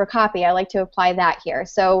framework for copy. I like to apply that here.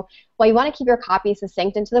 So while you want to keep your copy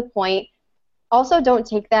succinct and to the point, also don't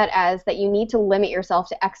take that as that you need to limit yourself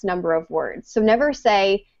to X number of words. So never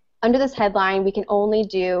say, under this headline, we can only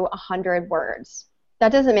do 100 words.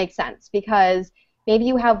 That doesn't make sense, because maybe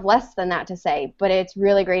you have less than that to say, but it's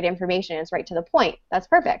really great information. It's right to the point. That's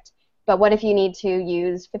perfect. But what if you need to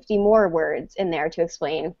use 50 more words in there to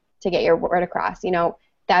explain, to get your word across?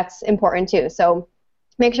 That's important too. So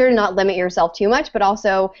make sure to not limit yourself too much, but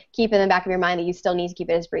also keep in the back of your mind that you still need to keep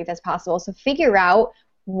it as brief as possible. So figure out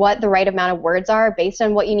what the right amount of words are based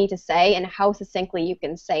on what you need to say and how succinctly you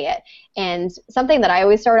can say it. And something that I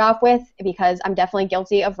always start off with, because I'm definitely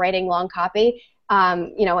guilty of writing long copy,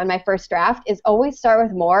 in my first draft, is always start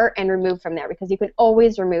with more and remove from there, because you can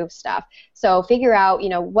always remove stuff. So figure out,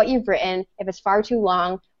 what you've written. If it's far too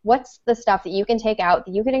long, what's the stuff that you can take out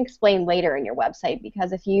that you can explain later in your website?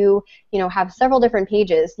 Because if you, have several different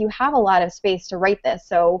pages, you have a lot of space to write this.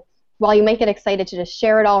 So while you might get excited to just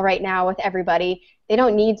share it all right now with everybody, they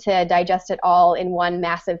don't need to digest it all in one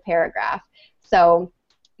massive paragraph. So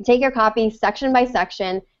take your copy section by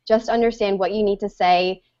section, just understand what you need to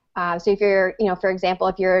say. So if you're, for example,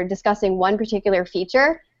 if you're discussing one particular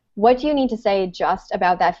feature, what do you need to say just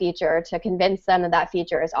about that feature to convince them that that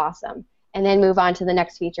feature is awesome? And then move on to the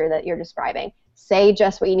next feature that you're describing. Say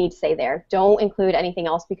just what you need to say there. Don't include anything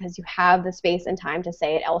else, because you have the space and time to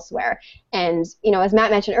say it elsewhere. And, as Matt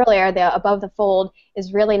mentioned earlier, the above the fold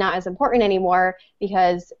is really not as important anymore,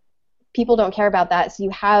 because people don't care about that. So you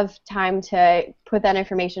have time to put that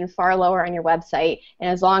information far lower on your website. And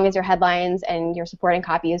as long as your headlines and your supporting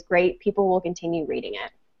copy is great, people will continue reading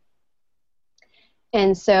it.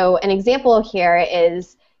 And so an example here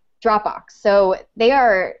is Dropbox. So they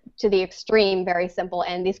are, to the extreme, very simple,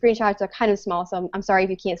 and these screenshots are kind of small, so I'm sorry if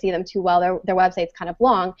you can't see them too well. Their website's kind of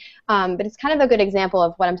long, but it's kind of a good example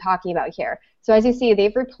of what I'm talking about here. So as you see,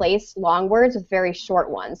 they've replaced long words with very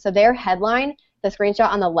short ones. So their headline, the screenshot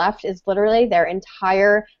on the left, is literally their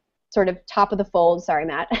entire sort of top of the fold. Sorry,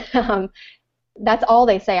 Matt. That's all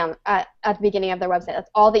they say at the beginning of their website.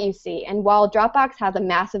 That's all that you see. And while Dropbox has a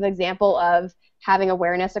massive example of having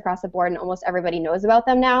awareness across the board and almost everybody knows about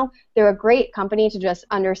them now, they're a great company to just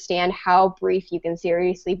understand how brief you can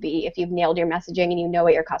seriously be if you've nailed your messaging and you know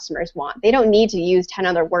what your customers want. They don't need to use 10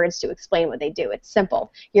 other words to explain what they do. It's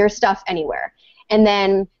simple. Your stuff anywhere. And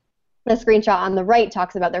then the screenshot on the right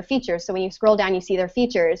talks about their features. So when you scroll down, you see their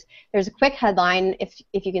features. There's a quick headline,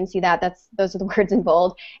 if you can see that. Those are the words in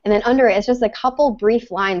bold. And then under it, it's just a couple brief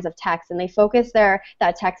lines of text, and they focus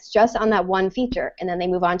that text just on that one feature, and then they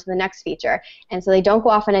move on to the next feature. And so they don't go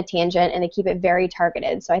off on a tangent, and they keep it very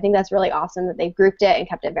targeted. So I think that's really awesome that they've grouped it and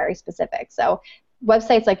kept it very specific. So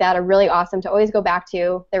websites like that are really awesome to always go back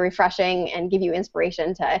to. They're refreshing and give you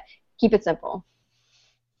inspiration to keep it simple.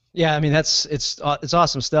 Yeah, I mean it's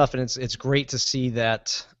awesome stuff, and it's great to see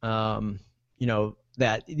that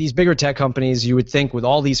that these bigger tech companies, you would think with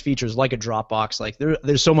all these features like a Dropbox, like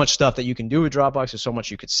there's so much stuff that you can do with Dropbox, there's so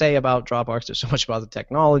much you could say about Dropbox, there's so much about the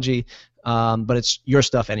technology, but it's your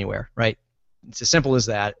stuff anywhere, right? It's as simple as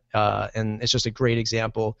that, and it's just a great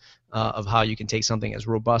example of how you can take something as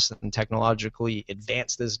robust and technologically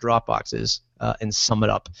advanced as Dropbox is and sum it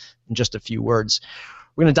up in just a few words.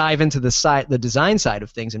 We're going to dive into the design side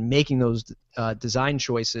of things and making those design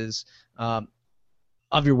choices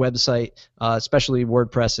of your website, especially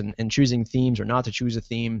WordPress, and choosing themes or not to choose a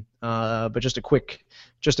theme. But just a quick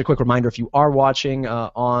reminder: if you are watching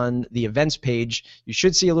on the events page, you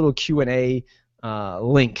should see a little Q&A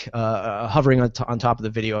link hovering on top of the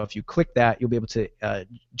video. If you click that, you'll be able to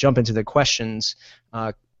jump into the questions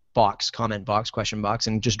box, comment box, question box,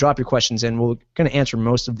 and just drop your questions in. We're going to answer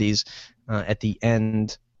most of these at the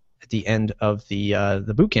end of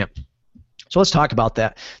the boot camp. So let's talk about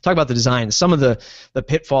that. Talk about the design. Some of the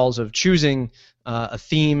pitfalls of choosing a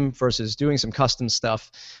theme versus doing some custom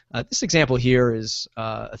stuff. This example here is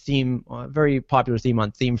a theme, a very popular theme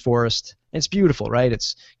on ThemeForest. And it's beautiful, right?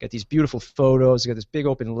 It's got these beautiful photos. It's got this big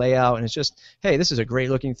open layout, and it's just, hey, this is a great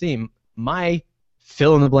looking theme. My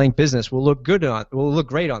fill-in-the-blank business will look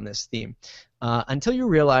great on this theme, until you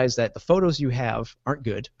realize that the photos you have aren't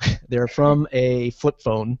good. They're from a flip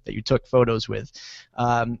phone that you took photos with.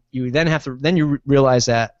 You then realize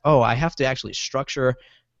that, oh, I have to actually structure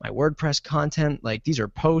my WordPress content. Like, these are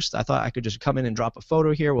posts. I thought I could just come in and drop a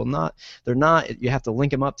photo here. Well, they're not. You have to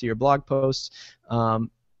link them up to your blog posts.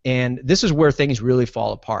 And this is where things really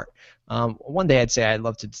fall apart. One day I'd say I'd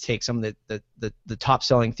love to take some of the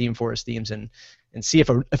top-selling ThemeForest themes and and see if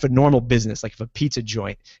a normal business, like if a pizza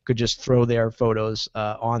joint, could just throw their photos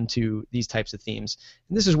onto these types of themes.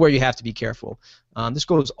 And this is where you have to be careful. This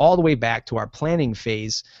goes all the way back to our planning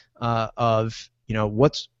phase of,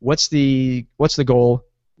 what's the goal?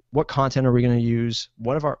 What content are we going to use?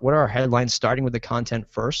 What are our headlines? Starting with the content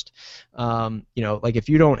first. Like if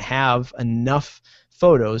you don't have enough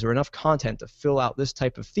photos or enough content to fill out this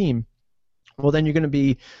type of theme, well, then you're going to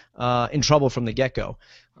be in trouble from the get-go.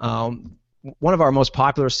 One of our most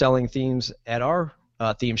popular selling themes at our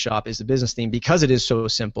theme shop is the business theme, because it is so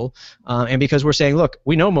simple, and because we're saying, look,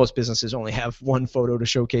 we know most businesses only have one photo to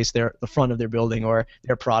showcase the front of their building or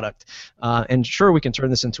their product, and sure, we can turn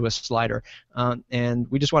this into a slider, and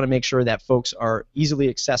we just want to make sure that folks are easily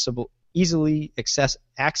accessing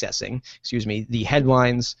the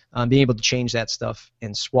headlines, being able to change that stuff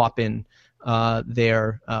and swap in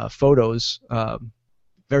their photos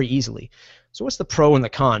very easily. So what's the pro and the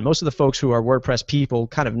con? Most of the folks who are WordPress people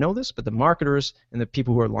kind of know this, but the marketers and the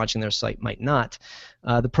people who are launching their site might not.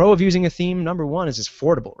 The pro of using a theme, number one, is it's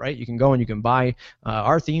affordable, right? You can go and you can buy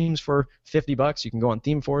our themes for $50. You can go on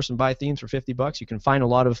ThemeForce and buy themes for $50. You can find a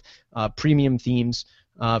lot of premium themes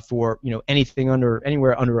for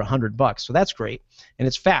anywhere under $100. So that's great, and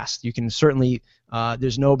it's fast. You can certainly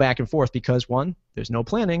there's no back and forth because, one, there's no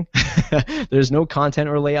planning, there's no content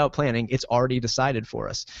or layout planning. It's already decided for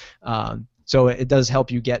us. So it does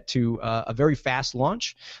help you get to a very fast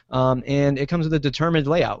launch, and it comes with a determined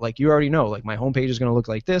layout. Like you already know, like my homepage is going to look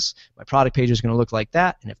like this, my product page is going to look like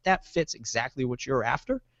that, and if that fits exactly what you're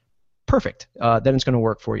after, perfect. Then it's going to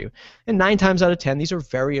work for you. And 9 times out of 10, these are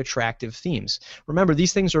very attractive themes. Remember,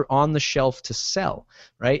 these things are on the shelf to sell,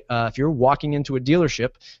 right? If you're walking into a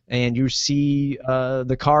dealership and you see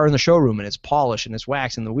the car in the showroom and it's polished and it's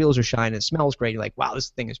waxed and the wheels are shining and it smells great, you're like, wow, this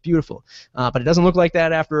thing is beautiful. But it doesn't look like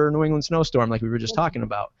that after a New England snowstorm like we were just talking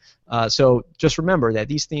about. So just remember that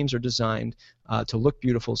these themes are designed to look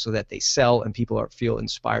beautiful so that they sell and people feel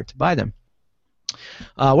inspired to buy them.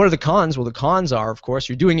 What are the cons? Well, the cons are, of course,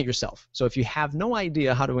 you're doing it yourself. So if you have no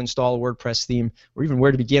idea how to install a WordPress theme or even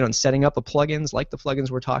where to begin on setting up the plugins, like the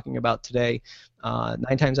plugins we're talking about today, 9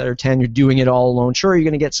 times out of 10, you're doing it all alone. Sure, you're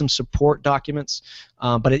going to get some support documents,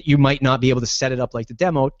 but you might not be able to set it up like the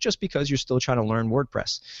demo just because you're still trying to learn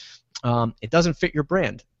WordPress. It doesn't fit your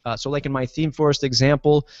brand. So like in my ThemeForest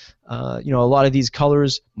example, a lot of these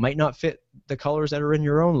colors might not fit the colors that are in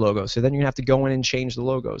your own logo. So then you have to go in and change the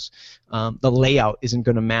logos. The layout isn't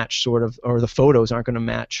going to match or the photos aren't going to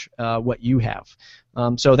match what you have.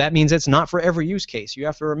 So that means it's not for every use case. You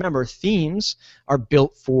have to remember themes are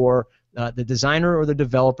built for the designer or the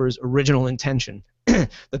developer's original intention.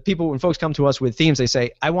 When folks come to us with themes, they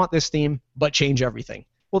say, I want this theme, but change everything.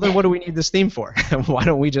 Well, then what do we need this theme for? Why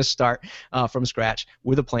don't we just start from scratch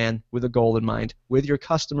with a plan, with a goal in mind, with your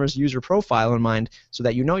customer's user profile in mind, so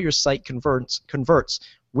that you know your site converts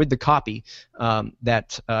with the copy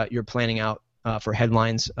that you're planning out for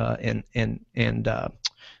headlines and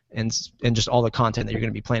just all the content that you're going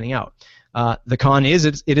to be planning out. The con is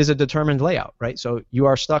it is a determined layout, right? So you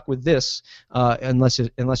are stuck with this unless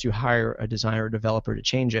you hire a designer or developer to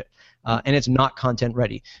change it, and it's not content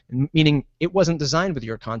ready, meaning it wasn't designed with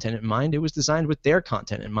your content in mind. It was designed with their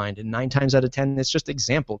content in mind, and 9 times out of 10, it's just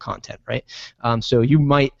example content, right? So you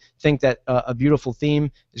might think that a beautiful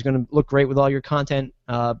theme is going to look great with all your content,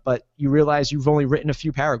 but you realize you've only written a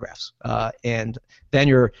few paragraphs, and then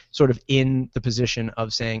you're sort of in the position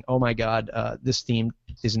of saying, oh my God, this theme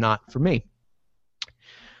is not for me.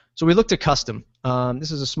 So we looked at custom.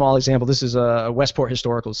 This is a small example. This is a Westport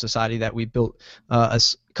Historical Society that we built a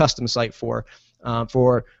custom site for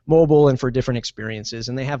mobile and for different experiences.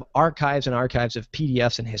 And they have archives and archives of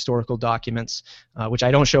PDFs and historical documents, which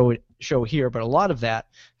I don't show here, but a lot of that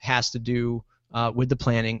has to do with the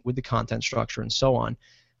planning, with the content structure, and so on.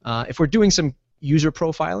 If we're doing some user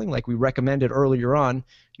profiling, like we recommended earlier on,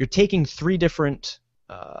 you're taking three different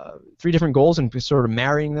goals and sort of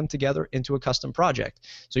marrying them together into a custom project.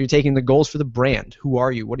 So you're taking the goals for the brand. Who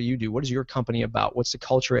are you? What do you do? What is your company about? What's the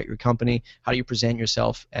culture at your company? How do you present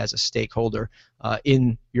yourself as a stakeholder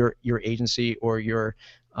in your agency or your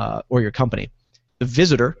company? The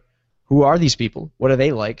visitor. Who are these people? What are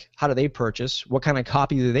they like? How do they purchase? What kind of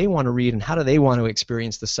copy do they want to read, and how do they want to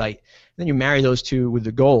experience the site? And then you marry those two with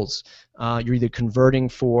the goals. You're either converting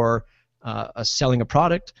for selling a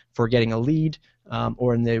product, for getting a lead,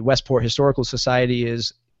 or in the Westport Historical Society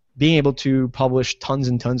is being able to publish tons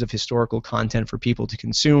and tons of historical content for people to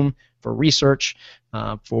consume, for research,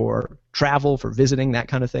 for travel, for visiting, that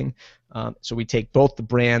kind of thing. So we take both the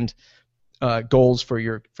brand goals for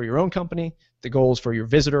your own company, the goals for your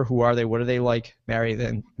visitor, who are they, what are they like, marry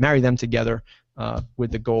them together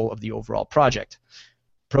with the goal of the overall project.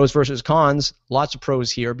 Pros versus cons, lots of pros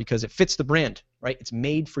here because it fits the brand, right? It's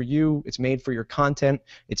made for you, it's made for your content,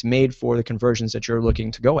 it's made for the conversions that you're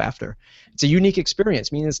looking to go after. It's a unique experience,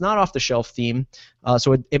 meaning it's not off-the-shelf theme,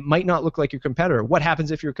 so it might not look like your competitor. What happens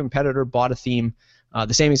if your competitor bought a theme,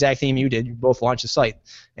 the same exact theme you did, you both launched a site,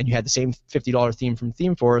 and you had the same $50 theme from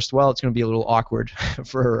ThemeForest? Well, it's going to be a little awkward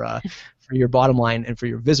for your bottom line and for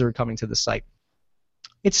your visitor coming to the site.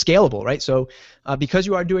 It's scalable, right? So because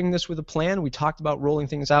you are doing this with a plan, we talked about rolling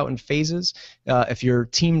things out in phases. If you're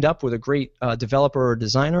teamed up with a great developer or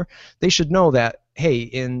designer, they should know that, hey,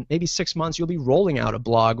 in maybe 6 months you'll be rolling out a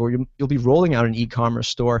blog or you'll be rolling out an e-commerce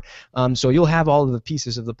store. So you'll have all of the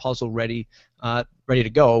pieces of the puzzle ready to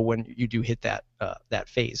go when you do hit that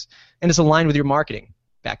phase. And it's aligned with your marketing.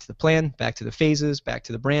 Back to the plan, back to the phases, back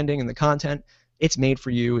to the branding and the content. It's made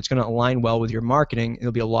for you. It's going to align well with your marketing.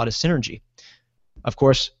 It'll be a lot of synergy. Of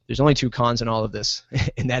course, there's only two cons in all of this,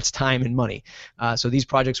 and that's time and money. So these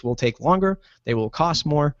projects will take longer, they will cost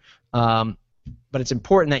more, but it's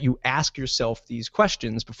important that you ask yourself these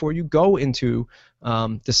questions before you go into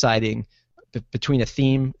deciding between a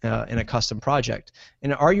theme and a custom project.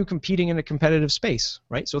 And are you competing in a competitive space,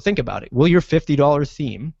 right? So think about it. Will your $50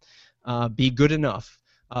 theme be good enough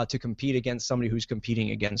to compete against somebody who's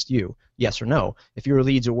competing against you? Yes or no? If your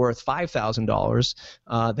leads are worth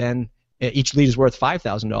 $5,000, then each lead is worth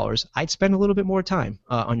 $5,000, I'd spend a little bit more time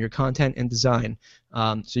on your content and design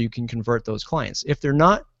so you can convert those clients. If they're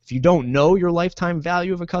not, if you don't know your lifetime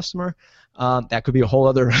value of a customer, that could be a whole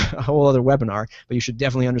other webinar, but you should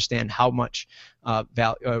definitely understand how much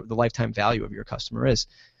the lifetime value of your customer is.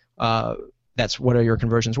 That's what are your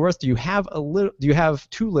conversions worth? Do you have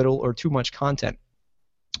too little or too much content?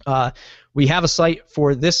 We have a site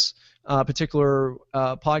for this particular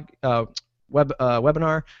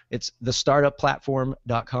webinar. It's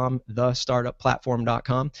thestartupplatform.com,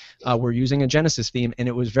 thestartupplatform.com. We're using a Genesis theme, and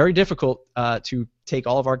it was very difficult to take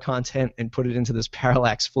all of our content and put it into this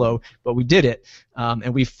parallax flow, but we did it,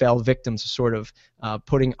 and we fell victim to sort of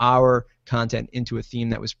putting our content into a theme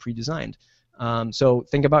that was pre-designed. So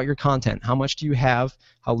think about your content. How much do you have?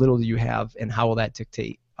 How little do you have? And how will that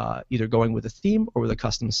dictate either going with a theme or with a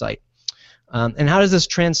custom site? And how does this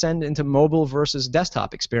transcend into mobile versus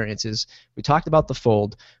desktop experiences? We talked about the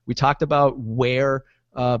fold. We talked about where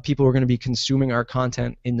people are going to be consuming our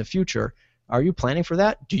content in the future. Are you planning for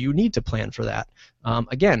that? Do you need to plan for that?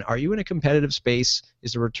 Again, are you in a competitive space?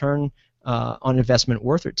 Is the return on investment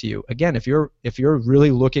worth it to you? Again, if you're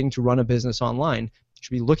really looking to run a business online, you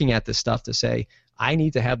should be looking at this stuff to say, I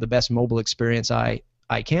need to have the best mobile experience I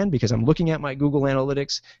can, because I'm looking at my Google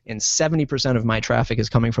Analytics and 70% of my traffic is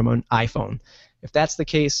coming from an iPhone. If that's the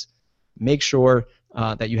case, make sure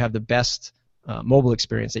that you have the best mobile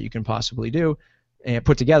experience that you can possibly do and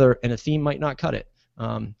put together, and a theme might not cut it.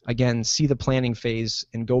 Again, see the planning phase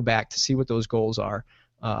and go back to see what those goals are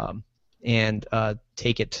and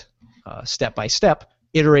take it step by step,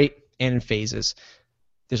 iterate, and in phases.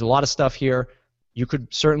 There's a lot of stuff here. You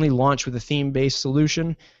could certainly launch with a theme-based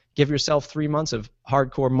solution. Give yourself 3 months of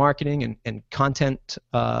hardcore marketing and content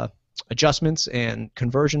adjustments and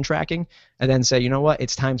conversion tracking, and then say, you know what,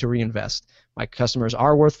 it's time to reinvest. My customers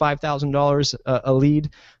are worth $5,000 a lead.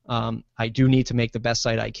 I do need to make the best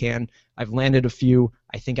site I can. I've landed a few.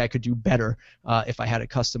 I think I could do better if I had a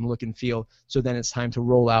custom look and feel. So then it's time to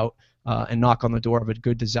roll out and knock on the door of a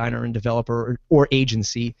good designer and developer or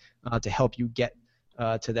agency to help you get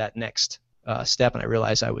to that next step. And I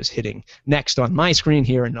realized I was hitting next on my screen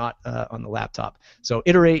here and not on the laptop. So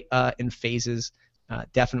iterate in phases,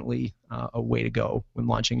 definitely a way to go when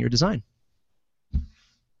launching your design.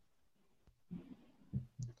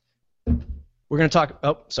 We're going to talk,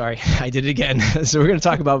 oh, sorry, I did it again. So we're going to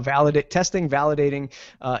talk about testing, validating,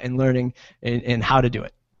 and learning and how to do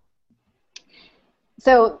it.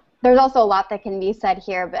 So there's also a lot that can be said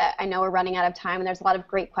here, but I know we're running out of time, and there's a lot of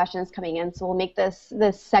great questions coming in, so we'll make this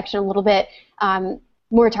section a little bit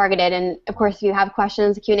more targeted. And of course, if you have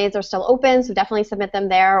questions, the Q&As are still open, so definitely submit them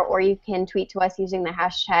there, or you can tweet to us using the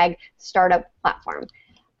hashtag #StartupPlatform.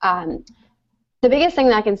 The biggest thing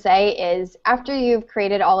that I can say is after you've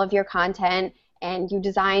created all of your content and you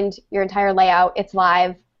designed your entire layout, it's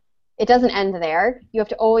live, it doesn't end there. You have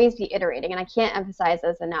to always be iterating, and I can't emphasize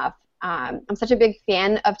this enough. I'm such a big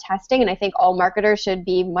fan of testing, and I think all marketers should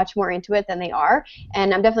be much more into it than they are,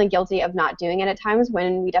 and I'm definitely guilty of not doing it at times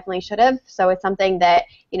when we definitely should have. So it's something that,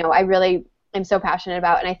 you know, I really am so passionate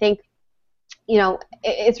about, and I think, you know,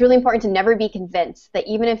 it's really important to never be convinced that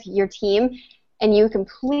even if your team and you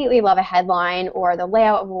completely love a headline or the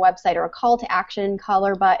layout of a website or a call to action,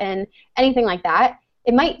 color button, anything like that,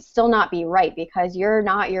 it might still not be right because you're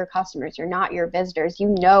not your customers, you're not your visitors.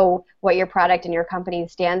 You know what your product and your company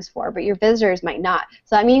stands for, but your visitors might not.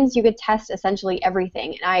 So that means you could test essentially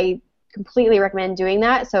everything, and I completely recommend doing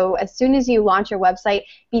that. So as soon as you launch your website,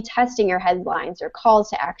 be testing your headlines, your calls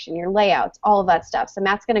to action, your layouts, all of that stuff. So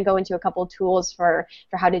Matt's going to go into a couple tools for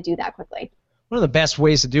how to do that quickly. One of the best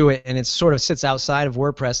ways to do it, and it sort of sits outside of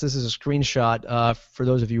WordPress, this is a screenshot for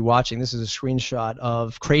those of you watching. This is a screenshot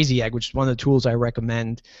of Crazy Egg, which is one of the tools I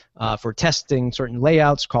recommend for testing certain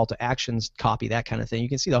layouts, call to actions, copy, that kind of thing. You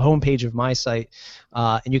can see the homepage of my site,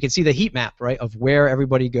 and you can see the heat map, right, of where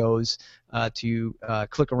everybody goes to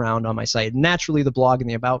click around on my site. Naturally, the blog and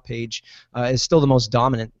the About page is still the most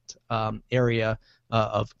dominant area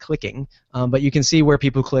of clicking, but you can see where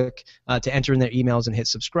people click to enter in their emails and hit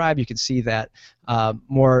subscribe. You can see that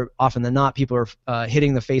more often than not, people are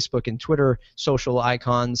hitting the Facebook and Twitter social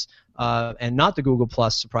icons and not the Google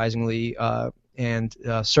Plus, surprisingly, and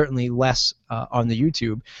certainly less on the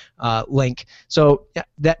YouTube link. So yeah,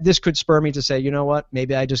 this could spur me to say, you know what,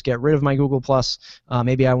 maybe I just get rid of my Google Plus.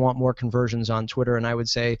 Maybe I want more conversions on Twitter, and I would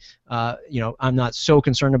say, I'm not so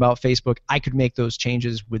concerned about Facebook. I could make those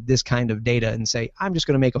changes with this kind of data and say, I'm just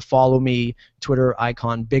going to make a follow me Twitter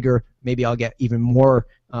icon bigger. Maybe I'll get even more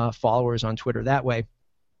followers on Twitter that way.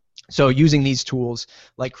 So using these tools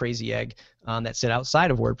like Crazy Egg that sit outside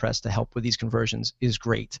of WordPress to help with these conversions is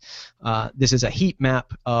great. This is a heat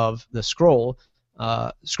map of the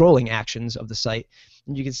scrolling actions of the site.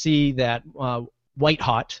 And you can see that white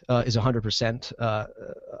hot is 100%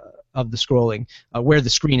 of the scrolling, where the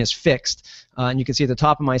screen is fixed. And you can see at the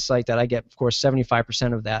top of my site that I get, of course,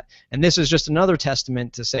 75% of that. And this is just another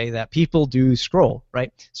testament to say that people do scroll,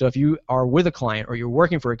 right? So if you are with a client or you're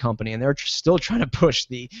working for a company and they're still trying to push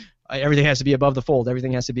the everything has to be above the fold,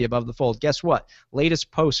 everything has to be above the fold, guess what? Latest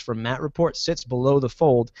post from Matt Report sits below the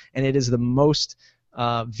fold, and it is the most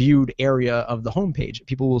viewed area of the homepage.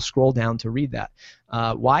 People will scroll down to read that.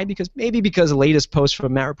 Why? Because the latest post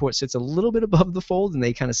from Matt Report sits a little bit above the fold, and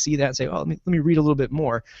they kind of see that and say, "Oh, let me read a little bit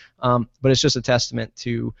more." But it's just a testament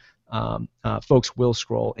to folks will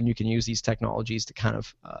scroll, and you can use these technologies to kind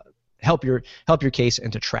of help your case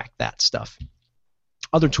and to track that stuff.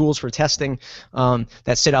 Other tools for testing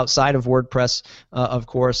that sit outside of WordPress, of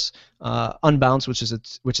course, Unbounce,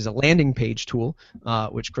 which is a landing page tool,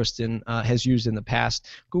 which Kristen has used in the past.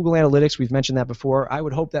 Google Analytics, we've mentioned that before. I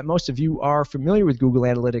would hope that most of you are familiar with Google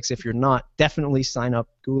Analytics. If you're not, definitely sign up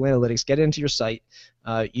Google Analytics, get into your site,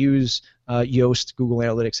 use Yoast Google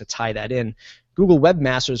Analytics to tie that in. Google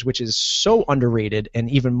Webmasters, which is so underrated and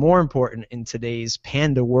even more important in today's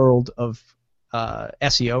panda world of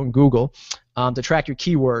SEO and Google, to track your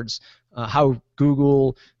keywords, how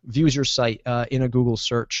Google views your site in a Google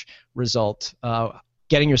search result,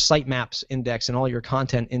 getting your sitemaps indexed and all your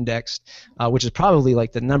content indexed, which is probably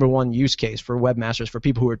like the #1 use case for webmasters for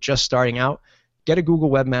people who are just starting out. Get a Google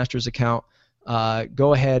Webmasters account.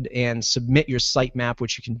 Go ahead and submit your sitemap,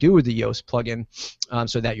 which you can do with the Yoast plugin,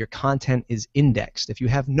 so that your content is indexed. If you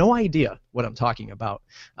have no idea what I'm talking about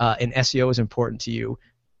and SEO is important to you,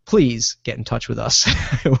 please get in touch with us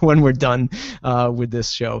when we're done with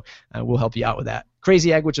this show. We'll help you out with that.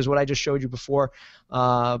 Crazy Egg, which is what I just showed you before,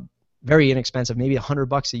 very inexpensive, maybe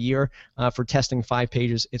 $100 a year for testing 5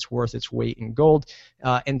 pages. It's worth its weight in gold.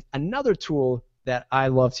 And another tool that I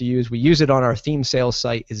love to use, we use it on our theme sales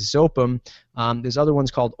site, is Zopim. There's other ones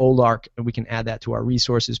called Olark, and we can add that to our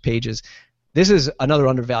resources pages. This is another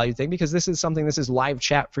undervalued thing because this is live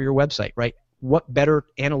chat for your website, right? What better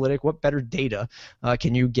analytic, what better data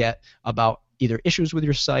can you get about either issues with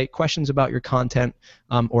your site, questions about your content,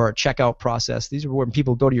 or a checkout process? These are when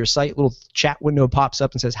people go to your site, a little chat window pops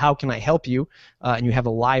up and says, "How can I help you?" And you have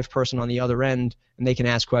a live person on the other end, and they can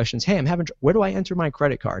ask questions. "Hey, where do I enter my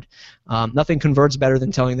credit card?" Nothing converts better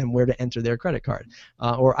than telling them where to enter their credit card.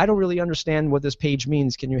 Or, "I don't really understand what this page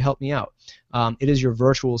means. Can you help me out?" It is your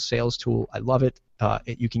virtual sales tool. I love it.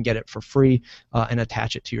 You can get it for free and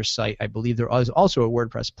attach it to your site. I believe there is also a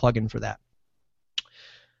WordPress plugin for that.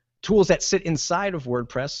 Tools that sit inside of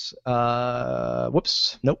WordPress.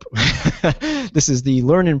 Whoops, nope. This is the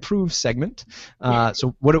Learn and Improve segment.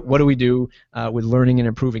 So what do we do with learning and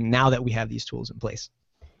improving now that we have these tools in place?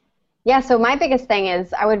 Yeah, so my biggest thing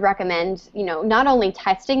is I would recommend, not only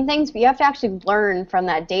testing things, but you have to actually learn from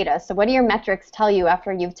that data. So what do your metrics tell you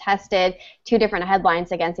after you've tested 2 different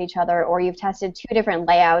headlines against each other, or you've tested 2 different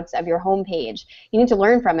layouts of your homepage? You need to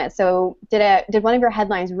learn from it. So did one of your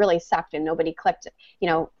headlines really suck and nobody clicked,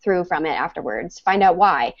 through from it afterwards? Find out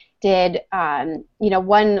why. Did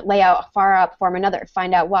one layout far outperform another?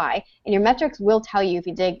 Find out why. And your metrics will tell you if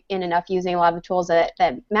you dig in enough using a lot of the tools that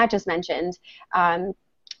Matt just mentioned.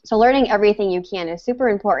 So learning everything you can is super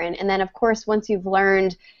important. And then, of course, once you've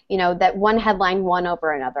learned, that one headline won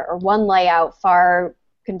over another or one layout far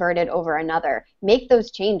converted over another, make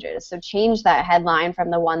those changes. So change that headline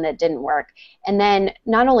from the one that didn't work. And then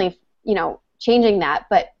not only, changing that,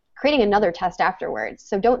 but creating another test afterwards.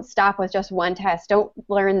 So don't stop with just one test. Don't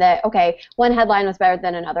learn that, okay, one headline was better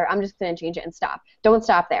than another, I'm just going to change it and stop. Don't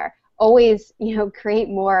stop there. Always, create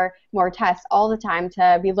more tests all the time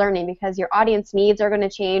to be learning, because your audience needs are going to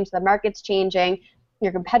change, the market's changing,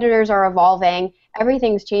 your competitors are evolving,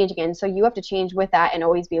 everything's changing, and so you have to change with that and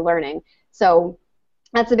always be learning. So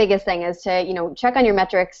that's the biggest thing, is to check on your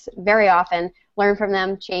metrics very often, learn from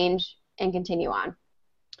them, change, and continue on.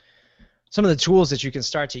 Some of the tools that you can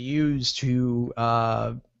start to use to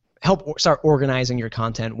help start organizing your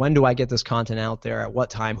content. When do I get this content out there? At what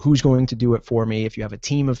time? Who's going to do it for me? If you have a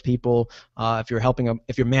team of people, if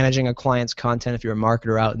you're managing a client's content, if you're a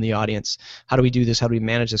marketer out in the audience, how do we do this? How do we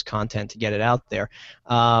manage this content to get it out there?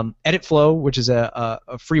 Editflow, which is a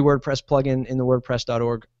free WordPress plugin in the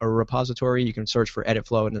WordPress.org repository. You can search for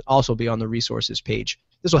Editflow, and it'll also be on the resources page.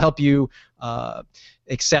 This will help you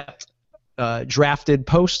accept drafted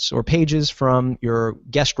posts or pages from your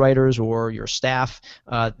guest writers or your staff.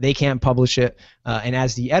 They can't publish it, and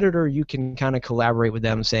as the editor, you can kind of collaborate with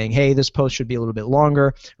them, saying, hey, this post should be a little bit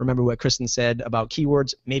longer. Remember what Kristen said about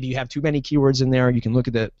keywords. Maybe you have too many keywords in there. You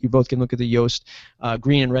both can look at the Yoast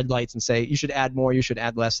green and red lights and say, you should add more, you should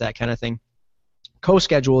add less, that kind of thing.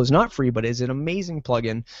 CoSchedule is not free, but is an amazing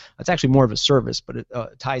plugin. It's actually more of a service, but it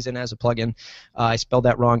ties in as a plugin. I spelled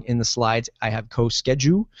that wrong in the slides. I have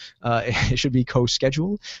CoSchedule. It should be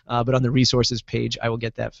CoSchedule, but on the resources page, I will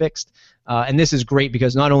get that fixed. And this is great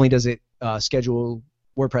because not only does it schedule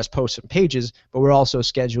WordPress posts and pages, but we're also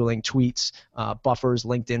scheduling tweets, buffers,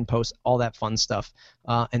 LinkedIn posts, all that fun stuff,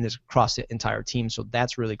 and it's across the entire team. So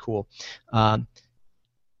that's really cool. And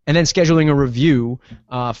then scheduling a review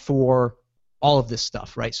for all of this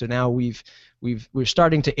stuff, right? So now we're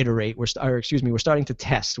starting to iterate. We're starting to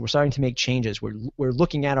test. We're starting to make changes. We're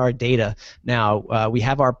looking at our data now. We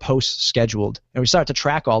have our posts scheduled, and we start to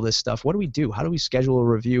track all this stuff. What do we do? How do we schedule a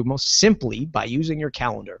review? Most simply by using your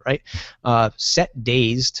calendar, right? Set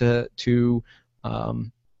days to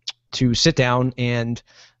sit down and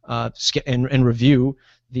review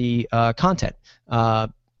the content.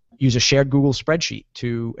 Use a shared Google spreadsheet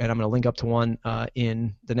and I'm going to link up to one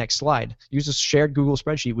in the next slide. Use a shared Google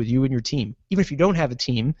spreadsheet with you and your team. Even if you don't have a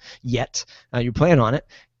team yet, you plan on it,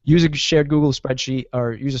 use a shared Google spreadsheet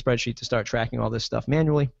or use a spreadsheet to start tracking all this stuff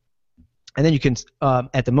manually. And then you can,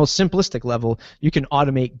 at the most simplistic level, you can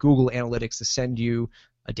automate Google Analytics to send you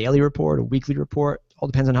a daily report, a weekly report. All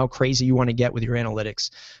depends on how crazy you want to get with your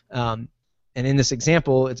analytics. And in this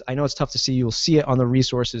example, I know it's tough to see. You'll see it on the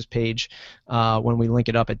resources page when we link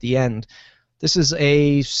it up at the end. This is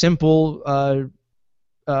a simple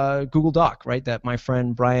Google Doc, right, that my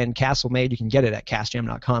friend Brian Castle made. You can get it at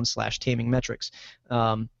castjam.com/tamingmetrics.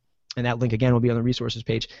 And that link, again, will be on the resources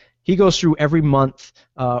page. He goes through every month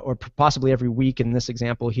or possibly every week in this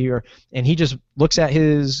example here, and he just looks at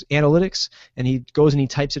his analytics, and he goes and he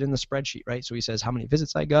types it in the spreadsheet, right? So he says how many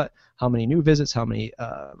visits I got, how many new visits, how many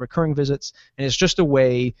recurring visits, and it's just a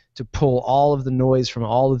way to pull all of the noise from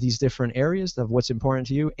all of these different areas of what's important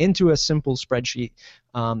to you into a simple spreadsheet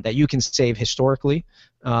that you can save historically,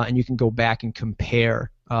 and you can go back and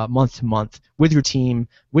compare month to month with your team,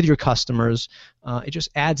 with your customers. It just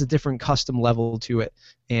adds a different custom level to it,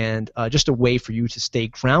 and just a way for you to stay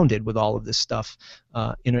grounded with all of this stuff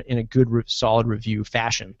in a good, solid review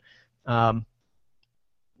fashion. We're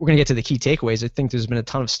going to get to the key takeaways. I think there's been a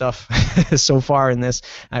ton of stuff so far in this.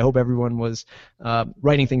 I hope everyone was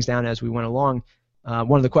writing things down as we went along.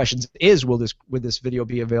 One of the questions is, will this video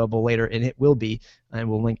be available later? And it will be, and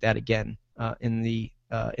we'll link that again at the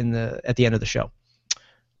end of the show.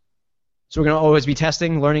 So we're going to always be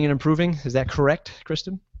testing, learning, and improving. Is that correct,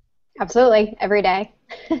 Kristen? Absolutely, every day.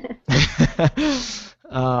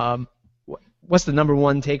 What's the number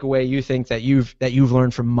one takeaway you think that you've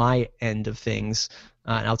learned from my end of things?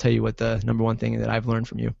 And I'll tell you what the number one thing that I've learned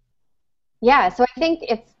from you. Yeah, so I think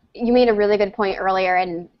you made a really good point earlier,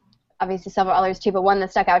 and obviously several others too, but one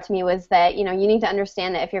that stuck out to me was that you need to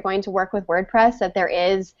understand that if you're going to work with WordPress, that there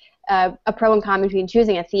is a pro and con between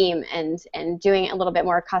choosing a theme and doing it a little bit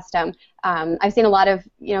more custom. I've seen a lot of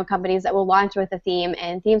companies that will launch with a theme,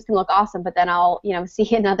 and themes can look awesome, but then I'll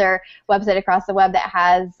see another website across the web that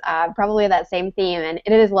has probably that same theme, and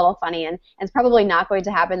it is a little funny, and it's probably not going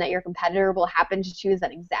to happen that your competitor will happen to choose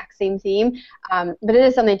that exact same theme, but it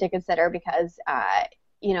is something to consider because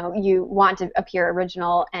you want to appear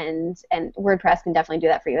original, and WordPress can definitely do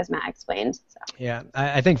that for you, as Matt explained. So. Yeah,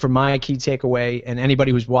 I think for my key takeaway, and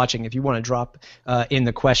anybody who's watching, if you want to drop in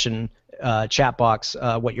the question chat box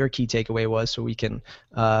what your key takeaway was, so we can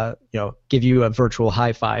give you a virtual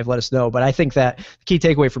high five, let us know. But I think that the key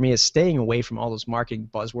takeaway for me is staying away from all those marketing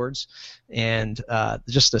buzzwords and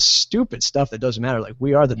just the stupid stuff that doesn't matter. Like,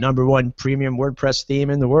 we are the #1 premium WordPress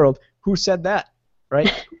theme in the world. Who said that,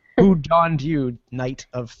 right? Who donned you, Knight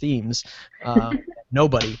of Themes?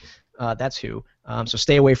 Nobody. That's who. So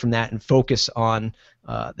stay away from that and focus on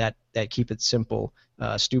that keep it simple,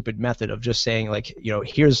 stupid method of just saying, like,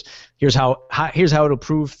 here's how it'll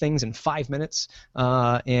prove things in 5 minutes,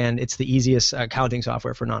 and it's the easiest accounting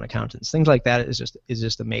software for non-accountants. Things like that is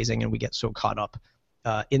just amazing, and we get so caught up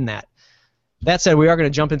in that. That said, we are going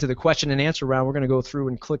to jump into the question and answer round. We're going to go through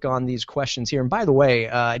and click on these questions here. And by the way,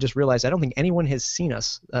 I just realized I don't think anyone has seen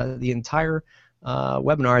us the entire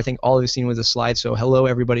webinar. I think all we've seen was a slide. So hello,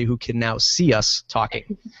 everybody who can now see us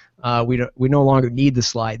talking. We no longer need the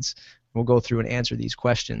slides. We'll go through and answer these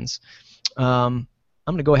questions. I'm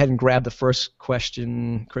going to go ahead and grab the first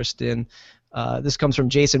question, Kristen. This comes from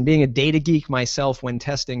Jason. Being a data geek myself when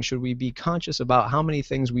testing, should we be conscious about how many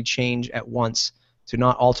things we change at once to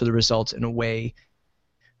not alter the results in a way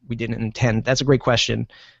we didn't intend? That's a great question.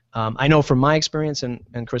 I know from my experience,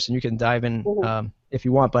 and Kristen, you can dive in if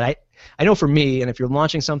you want, but I know for me, and if you're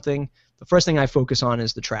launching something, the first thing I focus on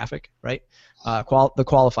is the traffic, right? The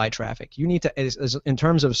qualified traffic. You need to, in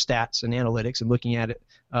terms of stats and analytics and looking at it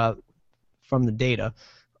from the data,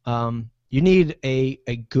 you need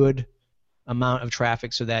a good amount of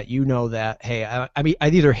traffic so that you know that, hey, I've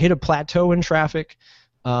either hit a plateau in traffic,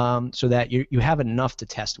 so that you have enough to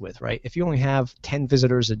test with, right? If you only have 10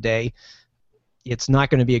 visitors a day, it's not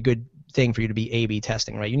going to be a good thing for you to be A/B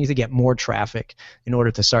testing, right? You need to get more traffic in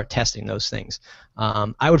order to start testing those things.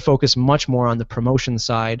 I would focus much more on the promotion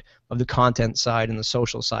side of the content side and the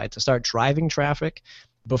social side to start driving traffic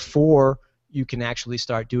before you can actually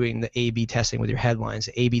start doing the A/B testing with your headlines,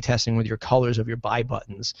 the A/B testing with your colors of your buy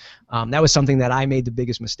buttons. That was something that I made the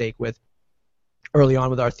biggest mistake with early on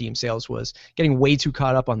with our theme sales, was getting way too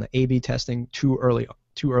caught up on the A/B testing too early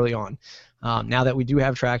on. Now that we do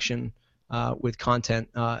have traction with content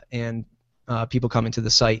and people coming to the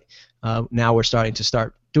site, now we're starting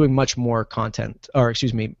to doing much more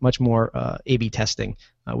much more A/B testing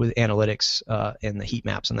with analytics and the heat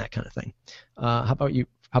maps and that kind of thing. How about you?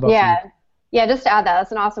 Yeah, just to add that,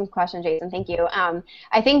 that's an awesome question, Jason. Thank you.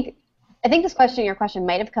 I think your question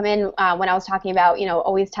might have come in when I was talking about,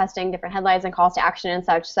 always testing different headlines and calls to action and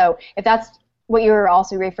such. So if that's what you were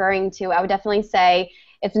also referring to, I would definitely say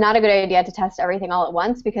it's not a good idea to test everything all at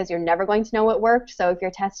once, because you're never going to know what worked. So if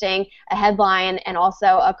you're testing a headline and also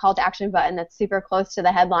a call to action button that's super close to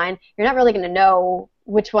the headline, you're not really going to know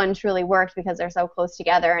which one truly worked because they're so close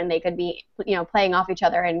together and they could be, playing off each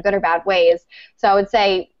other in good or bad ways. So I would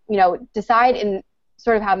say, decide in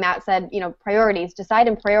sort of how Matt said, priorities. Decide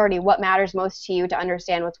in priority what matters most to you to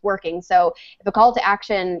understand what's working. So if a call to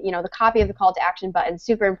action, the copy of the call to action button is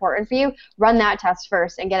super important for you, run that test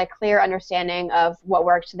first and get a clear understanding of what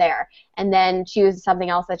worked there. And then choose something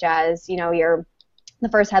else, such as, the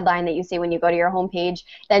first headline that you see when you go to your homepage,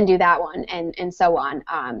 then do that one, and so on.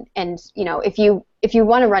 And if you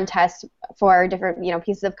want to run tests for different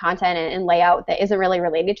pieces of content and layout that isn't really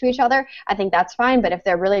related to each other, I think that's fine. But if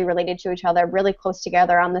they're really related to each other, really close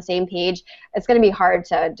together on the same page, it's going to be hard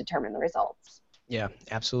to determine the results. Yeah,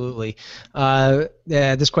 absolutely.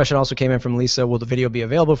 This question also came in from Lisa. Will the video be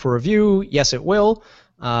available for review? Yes, it will.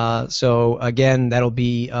 So again, that'll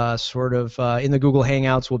be sort of in the Google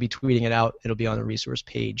Hangouts. We'll be tweeting it out. It'll be on the resource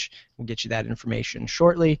page. We'll get you that information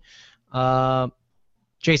shortly.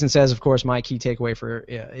 Jason says, of course, my key takeaway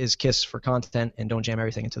is KISS for content and don't jam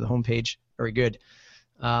everything into the homepage. Very good.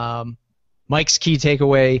 Mike's key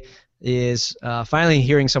takeaway is finally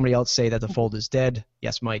hearing somebody else say that the fold is dead.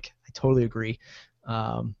 Yes, Mike, I totally agree.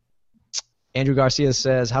 Andrew Garcia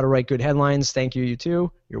says, how to write good headlines. Thank you, you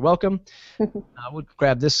too. You're welcome. We'll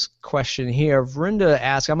grab this question here. Verinda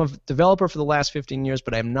asks, I'm a developer for the last 15 years,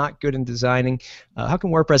 but I'm not good in designing. How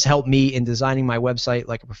can WordPress help me in designing my website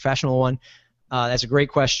like a professional one? That's a great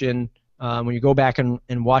question. When you go back and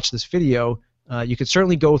watch this video, you could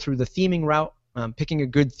certainly go through the theming route, picking a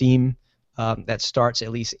good theme that starts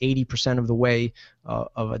at least 80% of the way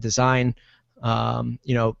of a design.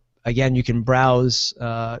 Again, you can browse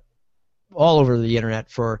all over the internet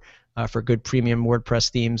for good premium WordPress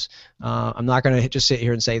themes. I'm not going to just sit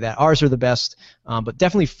here and say that ours are the best, but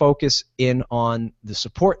definitely focus in on the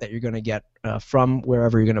support that you're going to get from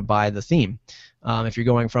wherever you're going to buy the theme. If you're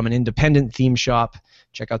going from an independent theme shop,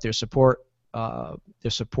 check out their support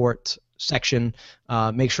their support section.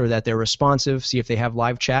 Make sure that they're responsive. See if they have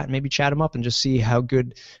live chat, and maybe chat them up and just see how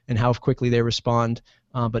good and how quickly they respond.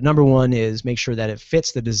 But number one is make sure that it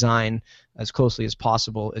fits the design as closely as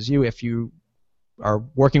possible as you. If you are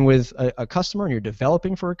working with a customer and you're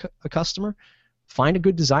developing for a customer, find a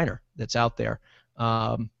good designer that's out there.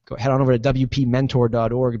 Go head on over to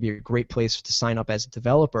wpmentor.org. It'd be a great place to sign up as a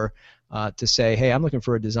developer to say, hey, I'm looking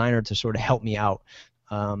for a designer to sort of help me out.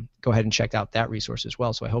 Go ahead and check out that resource as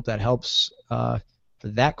well. So I hope that helps for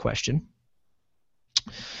that question.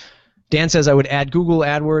 Dan says I would add Google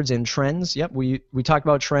AdWords and trends. Yep, we talked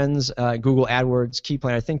about trends, Google AdWords, Key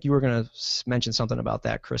Plan. I think you were going to mention something about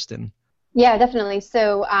that, Kristen. Yeah, definitely.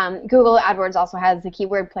 So Google AdWords also has the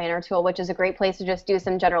Keyword Planner tool, which is a great place to just do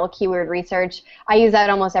some general keyword research. I use that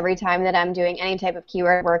almost every time that I'm doing any type of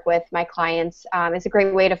keyword work with my clients. It's a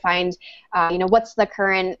great way to find, what's the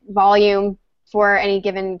current volume for any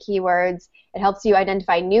given keywords. It helps you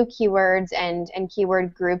identify new keywords and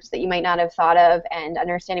keyword groups that you might not have thought of, and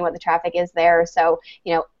understanding what the traffic is there. So,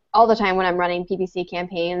 all the time when I'm running PPC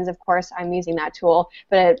campaigns, of course, I'm using that tool.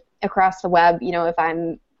 But across the web, if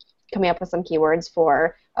I'm coming up with some keywords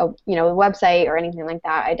for a website or anything like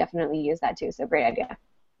that, I definitely use that too. So great idea.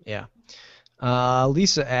 Yeah.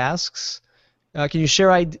 Lisa asks, can you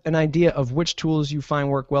share an idea of which tools you find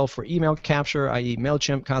work well for email capture, i.e.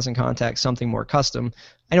 MailChimp, Constant Contact, something more custom?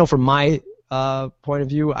 I know from my point of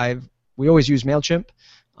view, we always use MailChimp,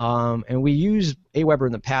 and we used Aweber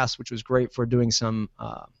in the past, which was great for doing some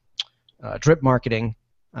drip marketing,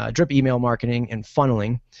 drip email marketing and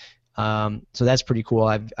funneling. So that's pretty cool.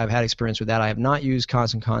 I've had experience with that. I have not used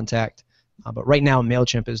Constant Contact, but right now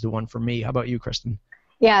MailChimp is the one for me. How about you, Kristen?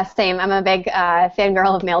 Yeah, same. I'm a big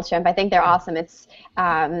fangirl of MailChimp. I think they're awesome.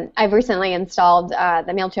 I've recently installed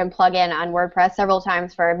the MailChimp plugin on WordPress several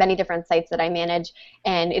times for many different sites that I manage,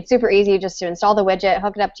 and it's super easy just to install the widget,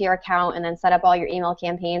 hook it up to your account, and then set up all your email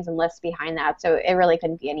campaigns and lists behind that. So it really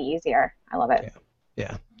couldn't be any easier. I love it.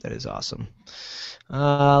 Yeah, that is awesome.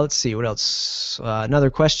 Let's see, what else?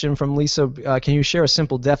 Another question from Lisa. Can you share a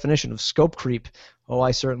simple definition of scope creep? Oh,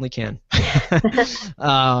 I certainly can.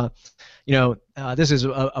 This is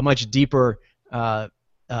a much deeper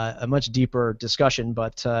discussion.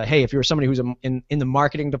 But hey, if you're somebody who's in the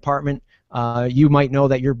marketing department, you might know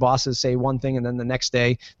that your bosses say one thing and then the next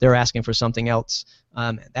day they're asking for something else.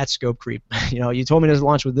 That's scope creep. You told me to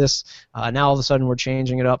launch with this. Now all of a sudden we're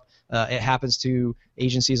changing it up. It happens to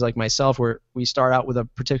agencies like myself where we start out with a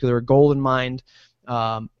particular goal in mind,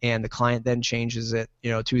 and the client then changes it,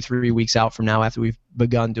 2-3 weeks out from now after we've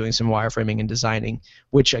begun doing some wireframing and designing,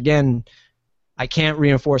 which again, I can't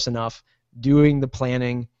reinforce enough. Doing the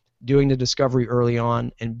planning, doing the discovery early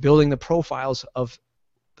on, and building the profiles of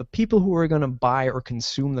the people who are going to buy or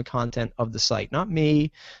consume the content of the site. Not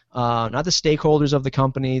me, not the stakeholders of the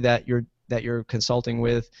company that you're consulting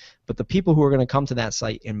with, but the people who are going to come to that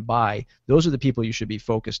site and buy. Those are the people you should be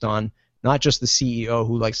focused on, not just the CEO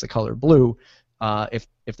who likes the color blue. If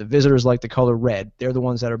the visitors like the color red, they're the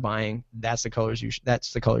ones that are buying. That's the color you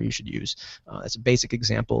should use. That's a basic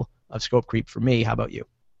example of scope creep for me. How about you?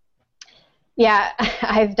 Yeah,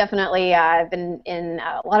 I've definitely been in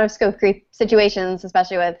a lot of scope creep situations,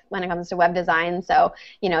 especially when it comes to web design. So,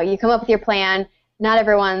 you come up with your plan, not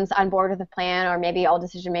everyone's on board with the plan, or maybe all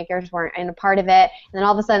decision makers weren't in a part of it, and then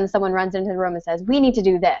all of a sudden someone runs into the room and says, we need to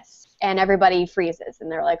do this, and everybody freezes,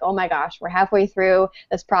 and they're like, oh my gosh, we're halfway through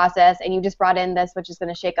this process, and you just brought in this, which is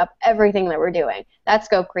going to shake up everything that we're doing. That's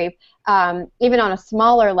scope creep. Even on a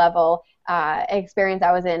smaller level, experience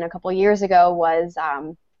I was in a couple years ago was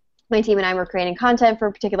my team and I were creating content for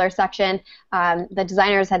a particular section. The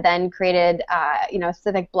designers had then created a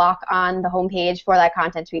specific block on the homepage for that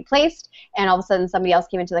content to be placed, and all of a sudden somebody else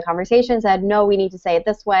came into the conversation and said, no, we need to say it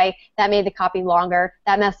this way. That made the copy longer.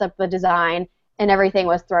 That messed up the design, and everything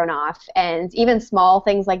was thrown off. And even small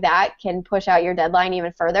things like that can push out your deadline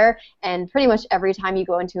even further, and pretty much every time you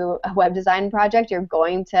go into a web design project,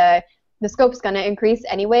 the scope's going to increase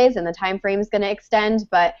anyways, and the time frame is going to extend,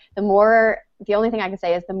 but the only thing I can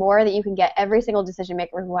say is the more that you can get every single decision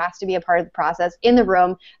maker who has to be a part of the process in the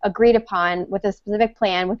room agreed upon with a specific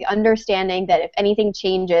plan, with the understanding that if anything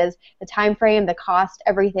changes, the time frame, the cost,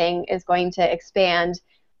 everything is going to expand,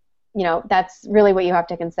 that's really what you have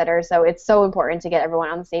to consider. So it's so important to get everyone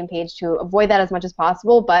on the same page to avoid that as much as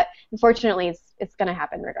possible, but unfortunately it's going to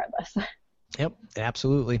happen regardless. Yep,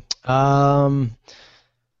 absolutely.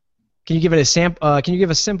 Can you give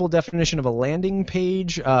a simple definition of a landing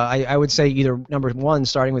page? I would say either number one,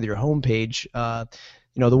 starting with your home page. The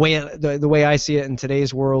way I see it in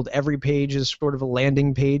today's world, every page is sort of a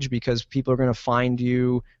landing page because people are going to find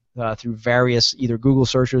you through various either Google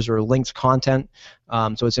searches or linked content.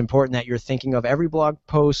 So it's important that you're thinking of every blog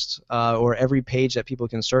post or every page that people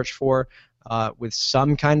can search for with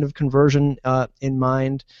some kind of conversion in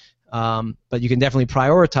mind. But you can definitely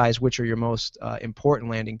prioritize which are your most important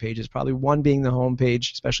landing pages, probably one being the home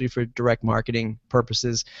page, especially for direct marketing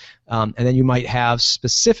purposes. And then you might have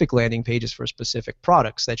specific landing pages for specific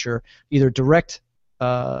products that you're either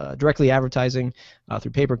directly advertising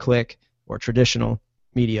through pay-per-click or traditional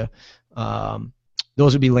media.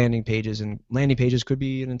 Those would be landing pages, and landing pages could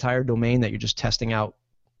be an entire domain that you're just testing out,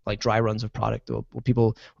 like dry runs of product. Will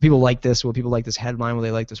people like this? Will people like this headline? Will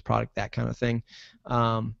they like this product? That kind of thing.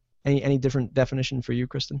 Any different definition for you,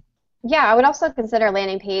 Kristen? Yeah, I would also consider a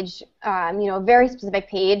landing page, a very specific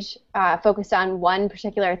page focused on one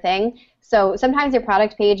particular thing. So sometimes your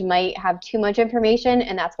product page might have too much information,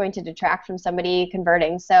 and that's going to detract from somebody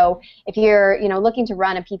converting. So if you're, looking to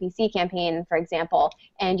run a PPC campaign, for example,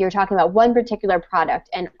 and you're talking about one particular product,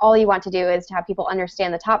 and all you want to do is to have people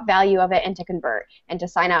understand the top value of it and to convert and to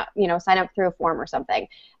sign up through a form or something.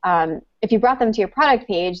 If you brought them to your product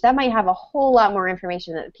page, that might have a whole lot more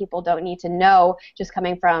information that people don't need to know just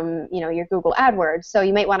coming from, your Google AdWords. So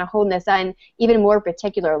you might want to hone this on even more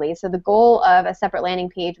particularly. So the goal of a separate landing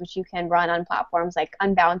page, which you can run on platforms like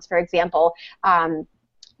Unbounce, for example,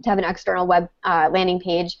 to have an external web landing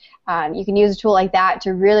page, you can use a tool like that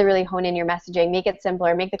to really, really hone in your messaging, make it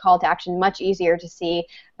simpler, make the call to action much easier to see,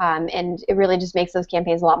 and it really just makes those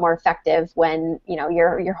campaigns a lot more effective when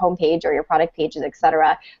your homepage or your product pages,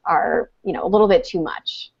 etc., are a little bit too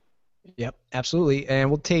much. Yep, absolutely. And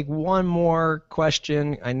we'll take one more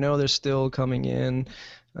question. I know they're still coming in.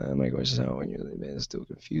 My question is how it's still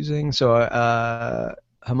confusing. So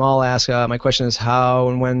Hamal asks, my question is how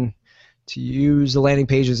and when to use the landing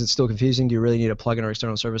pages. It's still confusing. Do you really need a plugin or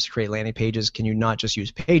external service to create landing pages? Can you not just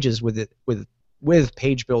use Pages with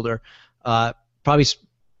Page Builder? Probably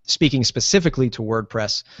speaking specifically to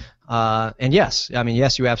WordPress. And yes,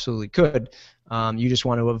 you absolutely could. You just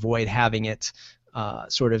want to avoid having it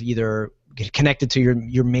sort of either get connected to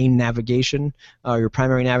your main navigation, your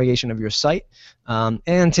primary navigation of your site.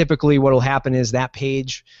 And typically what will happen is that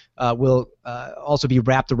page will also be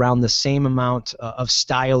wrapped around the same amount of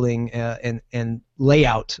styling and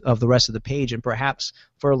layout of the rest of the page. And perhaps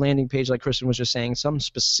for a landing page, like Kristen was just saying, some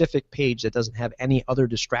specific page that doesn't have any other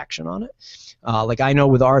distraction on it. Like I know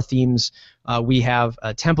with our themes, we have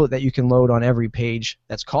a template that you can load on every page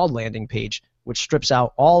that's called landing page, which strips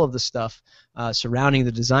out all of the stuff surrounding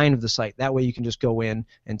the design of the site. That way you can just go in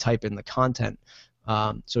and type in the content.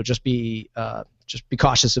 So just be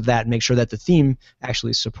cautious of that and make sure that the theme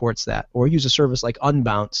actually supports that. Or use a service like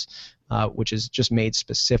Unbounce, which is just made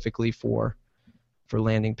specifically for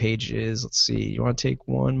landing pages. Let's see. You want to take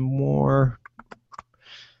one more?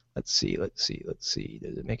 Let's see. Does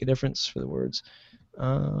it make a difference for the words?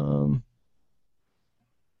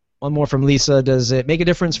 One more from Lisa. Does it make a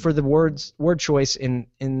difference for the word choice in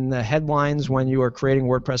the headlines when you are creating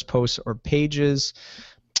WordPress posts or pages?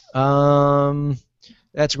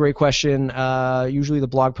 That's a great question. Usually the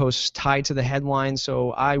blog posts tied to the headline,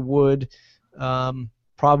 so I would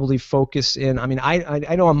probably focus in.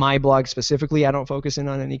 I know on my blog specifically, I don't focus in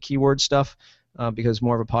on any keyword stuff because it's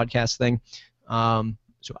more of a podcast thing.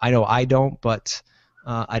 So I know I don't, but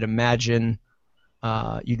I'd imagine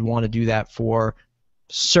you'd want to do that for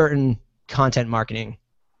certain content marketing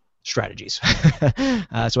strategies.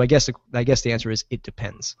 So I guess the answer is it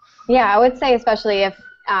depends. Yeah, I would say especially if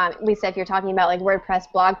Lisa, if you're talking about like WordPress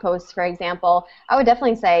blog posts, for example, I would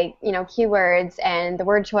definitely say keywords and the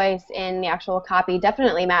word choice in the actual copy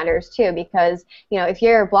definitely matters too, because if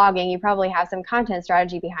you're blogging, you probably have some content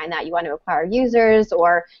strategy behind that. You want to acquire users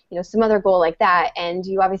or some other goal like that, and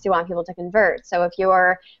you obviously want people to convert. So if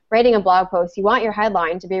you're writing a blog post, you want your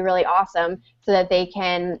headline to be really awesome so that they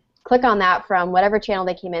can click on that from whatever channel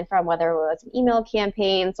they came in from, whether it was an email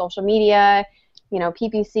campaign, social media,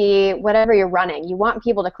 PPC, whatever you're running. You want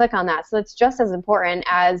people to click on that. So it's just as important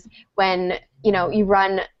as when, you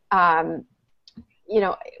run, when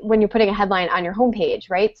you're putting a headline on your homepage,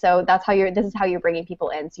 right? So this is how you're bringing people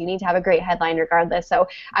in. So you need to have a great headline regardless. So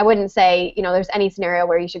I wouldn't say, there's any scenario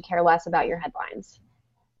where you should care less about your headlines.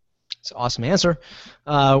 It's an awesome answer.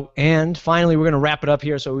 And finally, we're going to wrap it up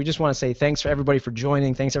here. So we just want to say thanks for everybody for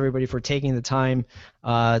joining. Thanks everybody for taking the time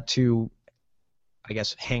to, I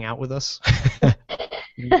guess, hang out with us.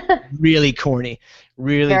 Really corny.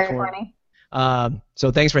 Very corny.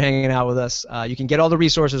 So thanks for hanging out with us. You can get all the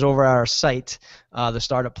resources over at our site,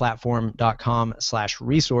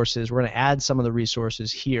 thestartupplatform.com/resources. We're going to add some of the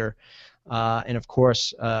resources here. And of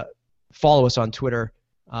course, follow us on Twitter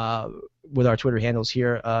with our Twitter handles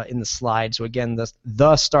here in the slide. So again,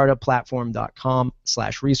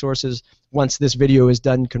 thestartupplatform.com/resources. Once this video is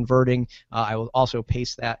done converting, I will also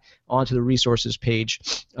paste that onto the resources page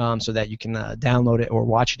so that you can download it or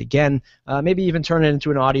watch it again. Maybe even turn it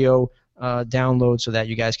into an audio download so that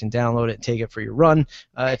you guys can download it and take it for your run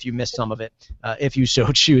if you missed some of it, if you so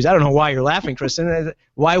choose. I don't know why you're laughing, Kristen.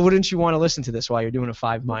 Why wouldn't you want to listen to this while you're doing a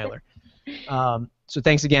 5-miler? So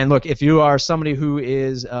thanks again. Look, if you are somebody who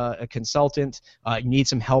is a consultant, you need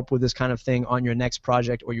some help with this kind of thing on your next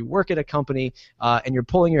project, or you work at a company and you're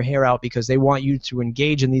pulling your hair out because they want you to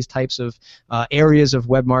engage in these types of areas of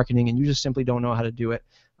web marketing and you just simply don't know how to do it,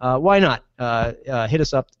 why not? Hit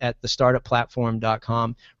us up at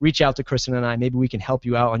thestartupplatform.com. Reach out to Kristen and I. Maybe we can help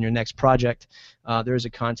you out on your next project. There is a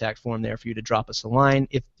contact form there for you to drop us a line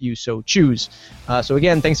if you so choose. So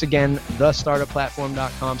again, thanks again,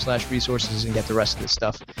 thestartupplatform.com/resources, and get the rest of this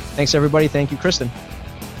stuff. Thanks, everybody. Thank you, Kristen.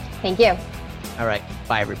 Thank you. All right.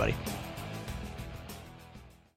 Bye, everybody.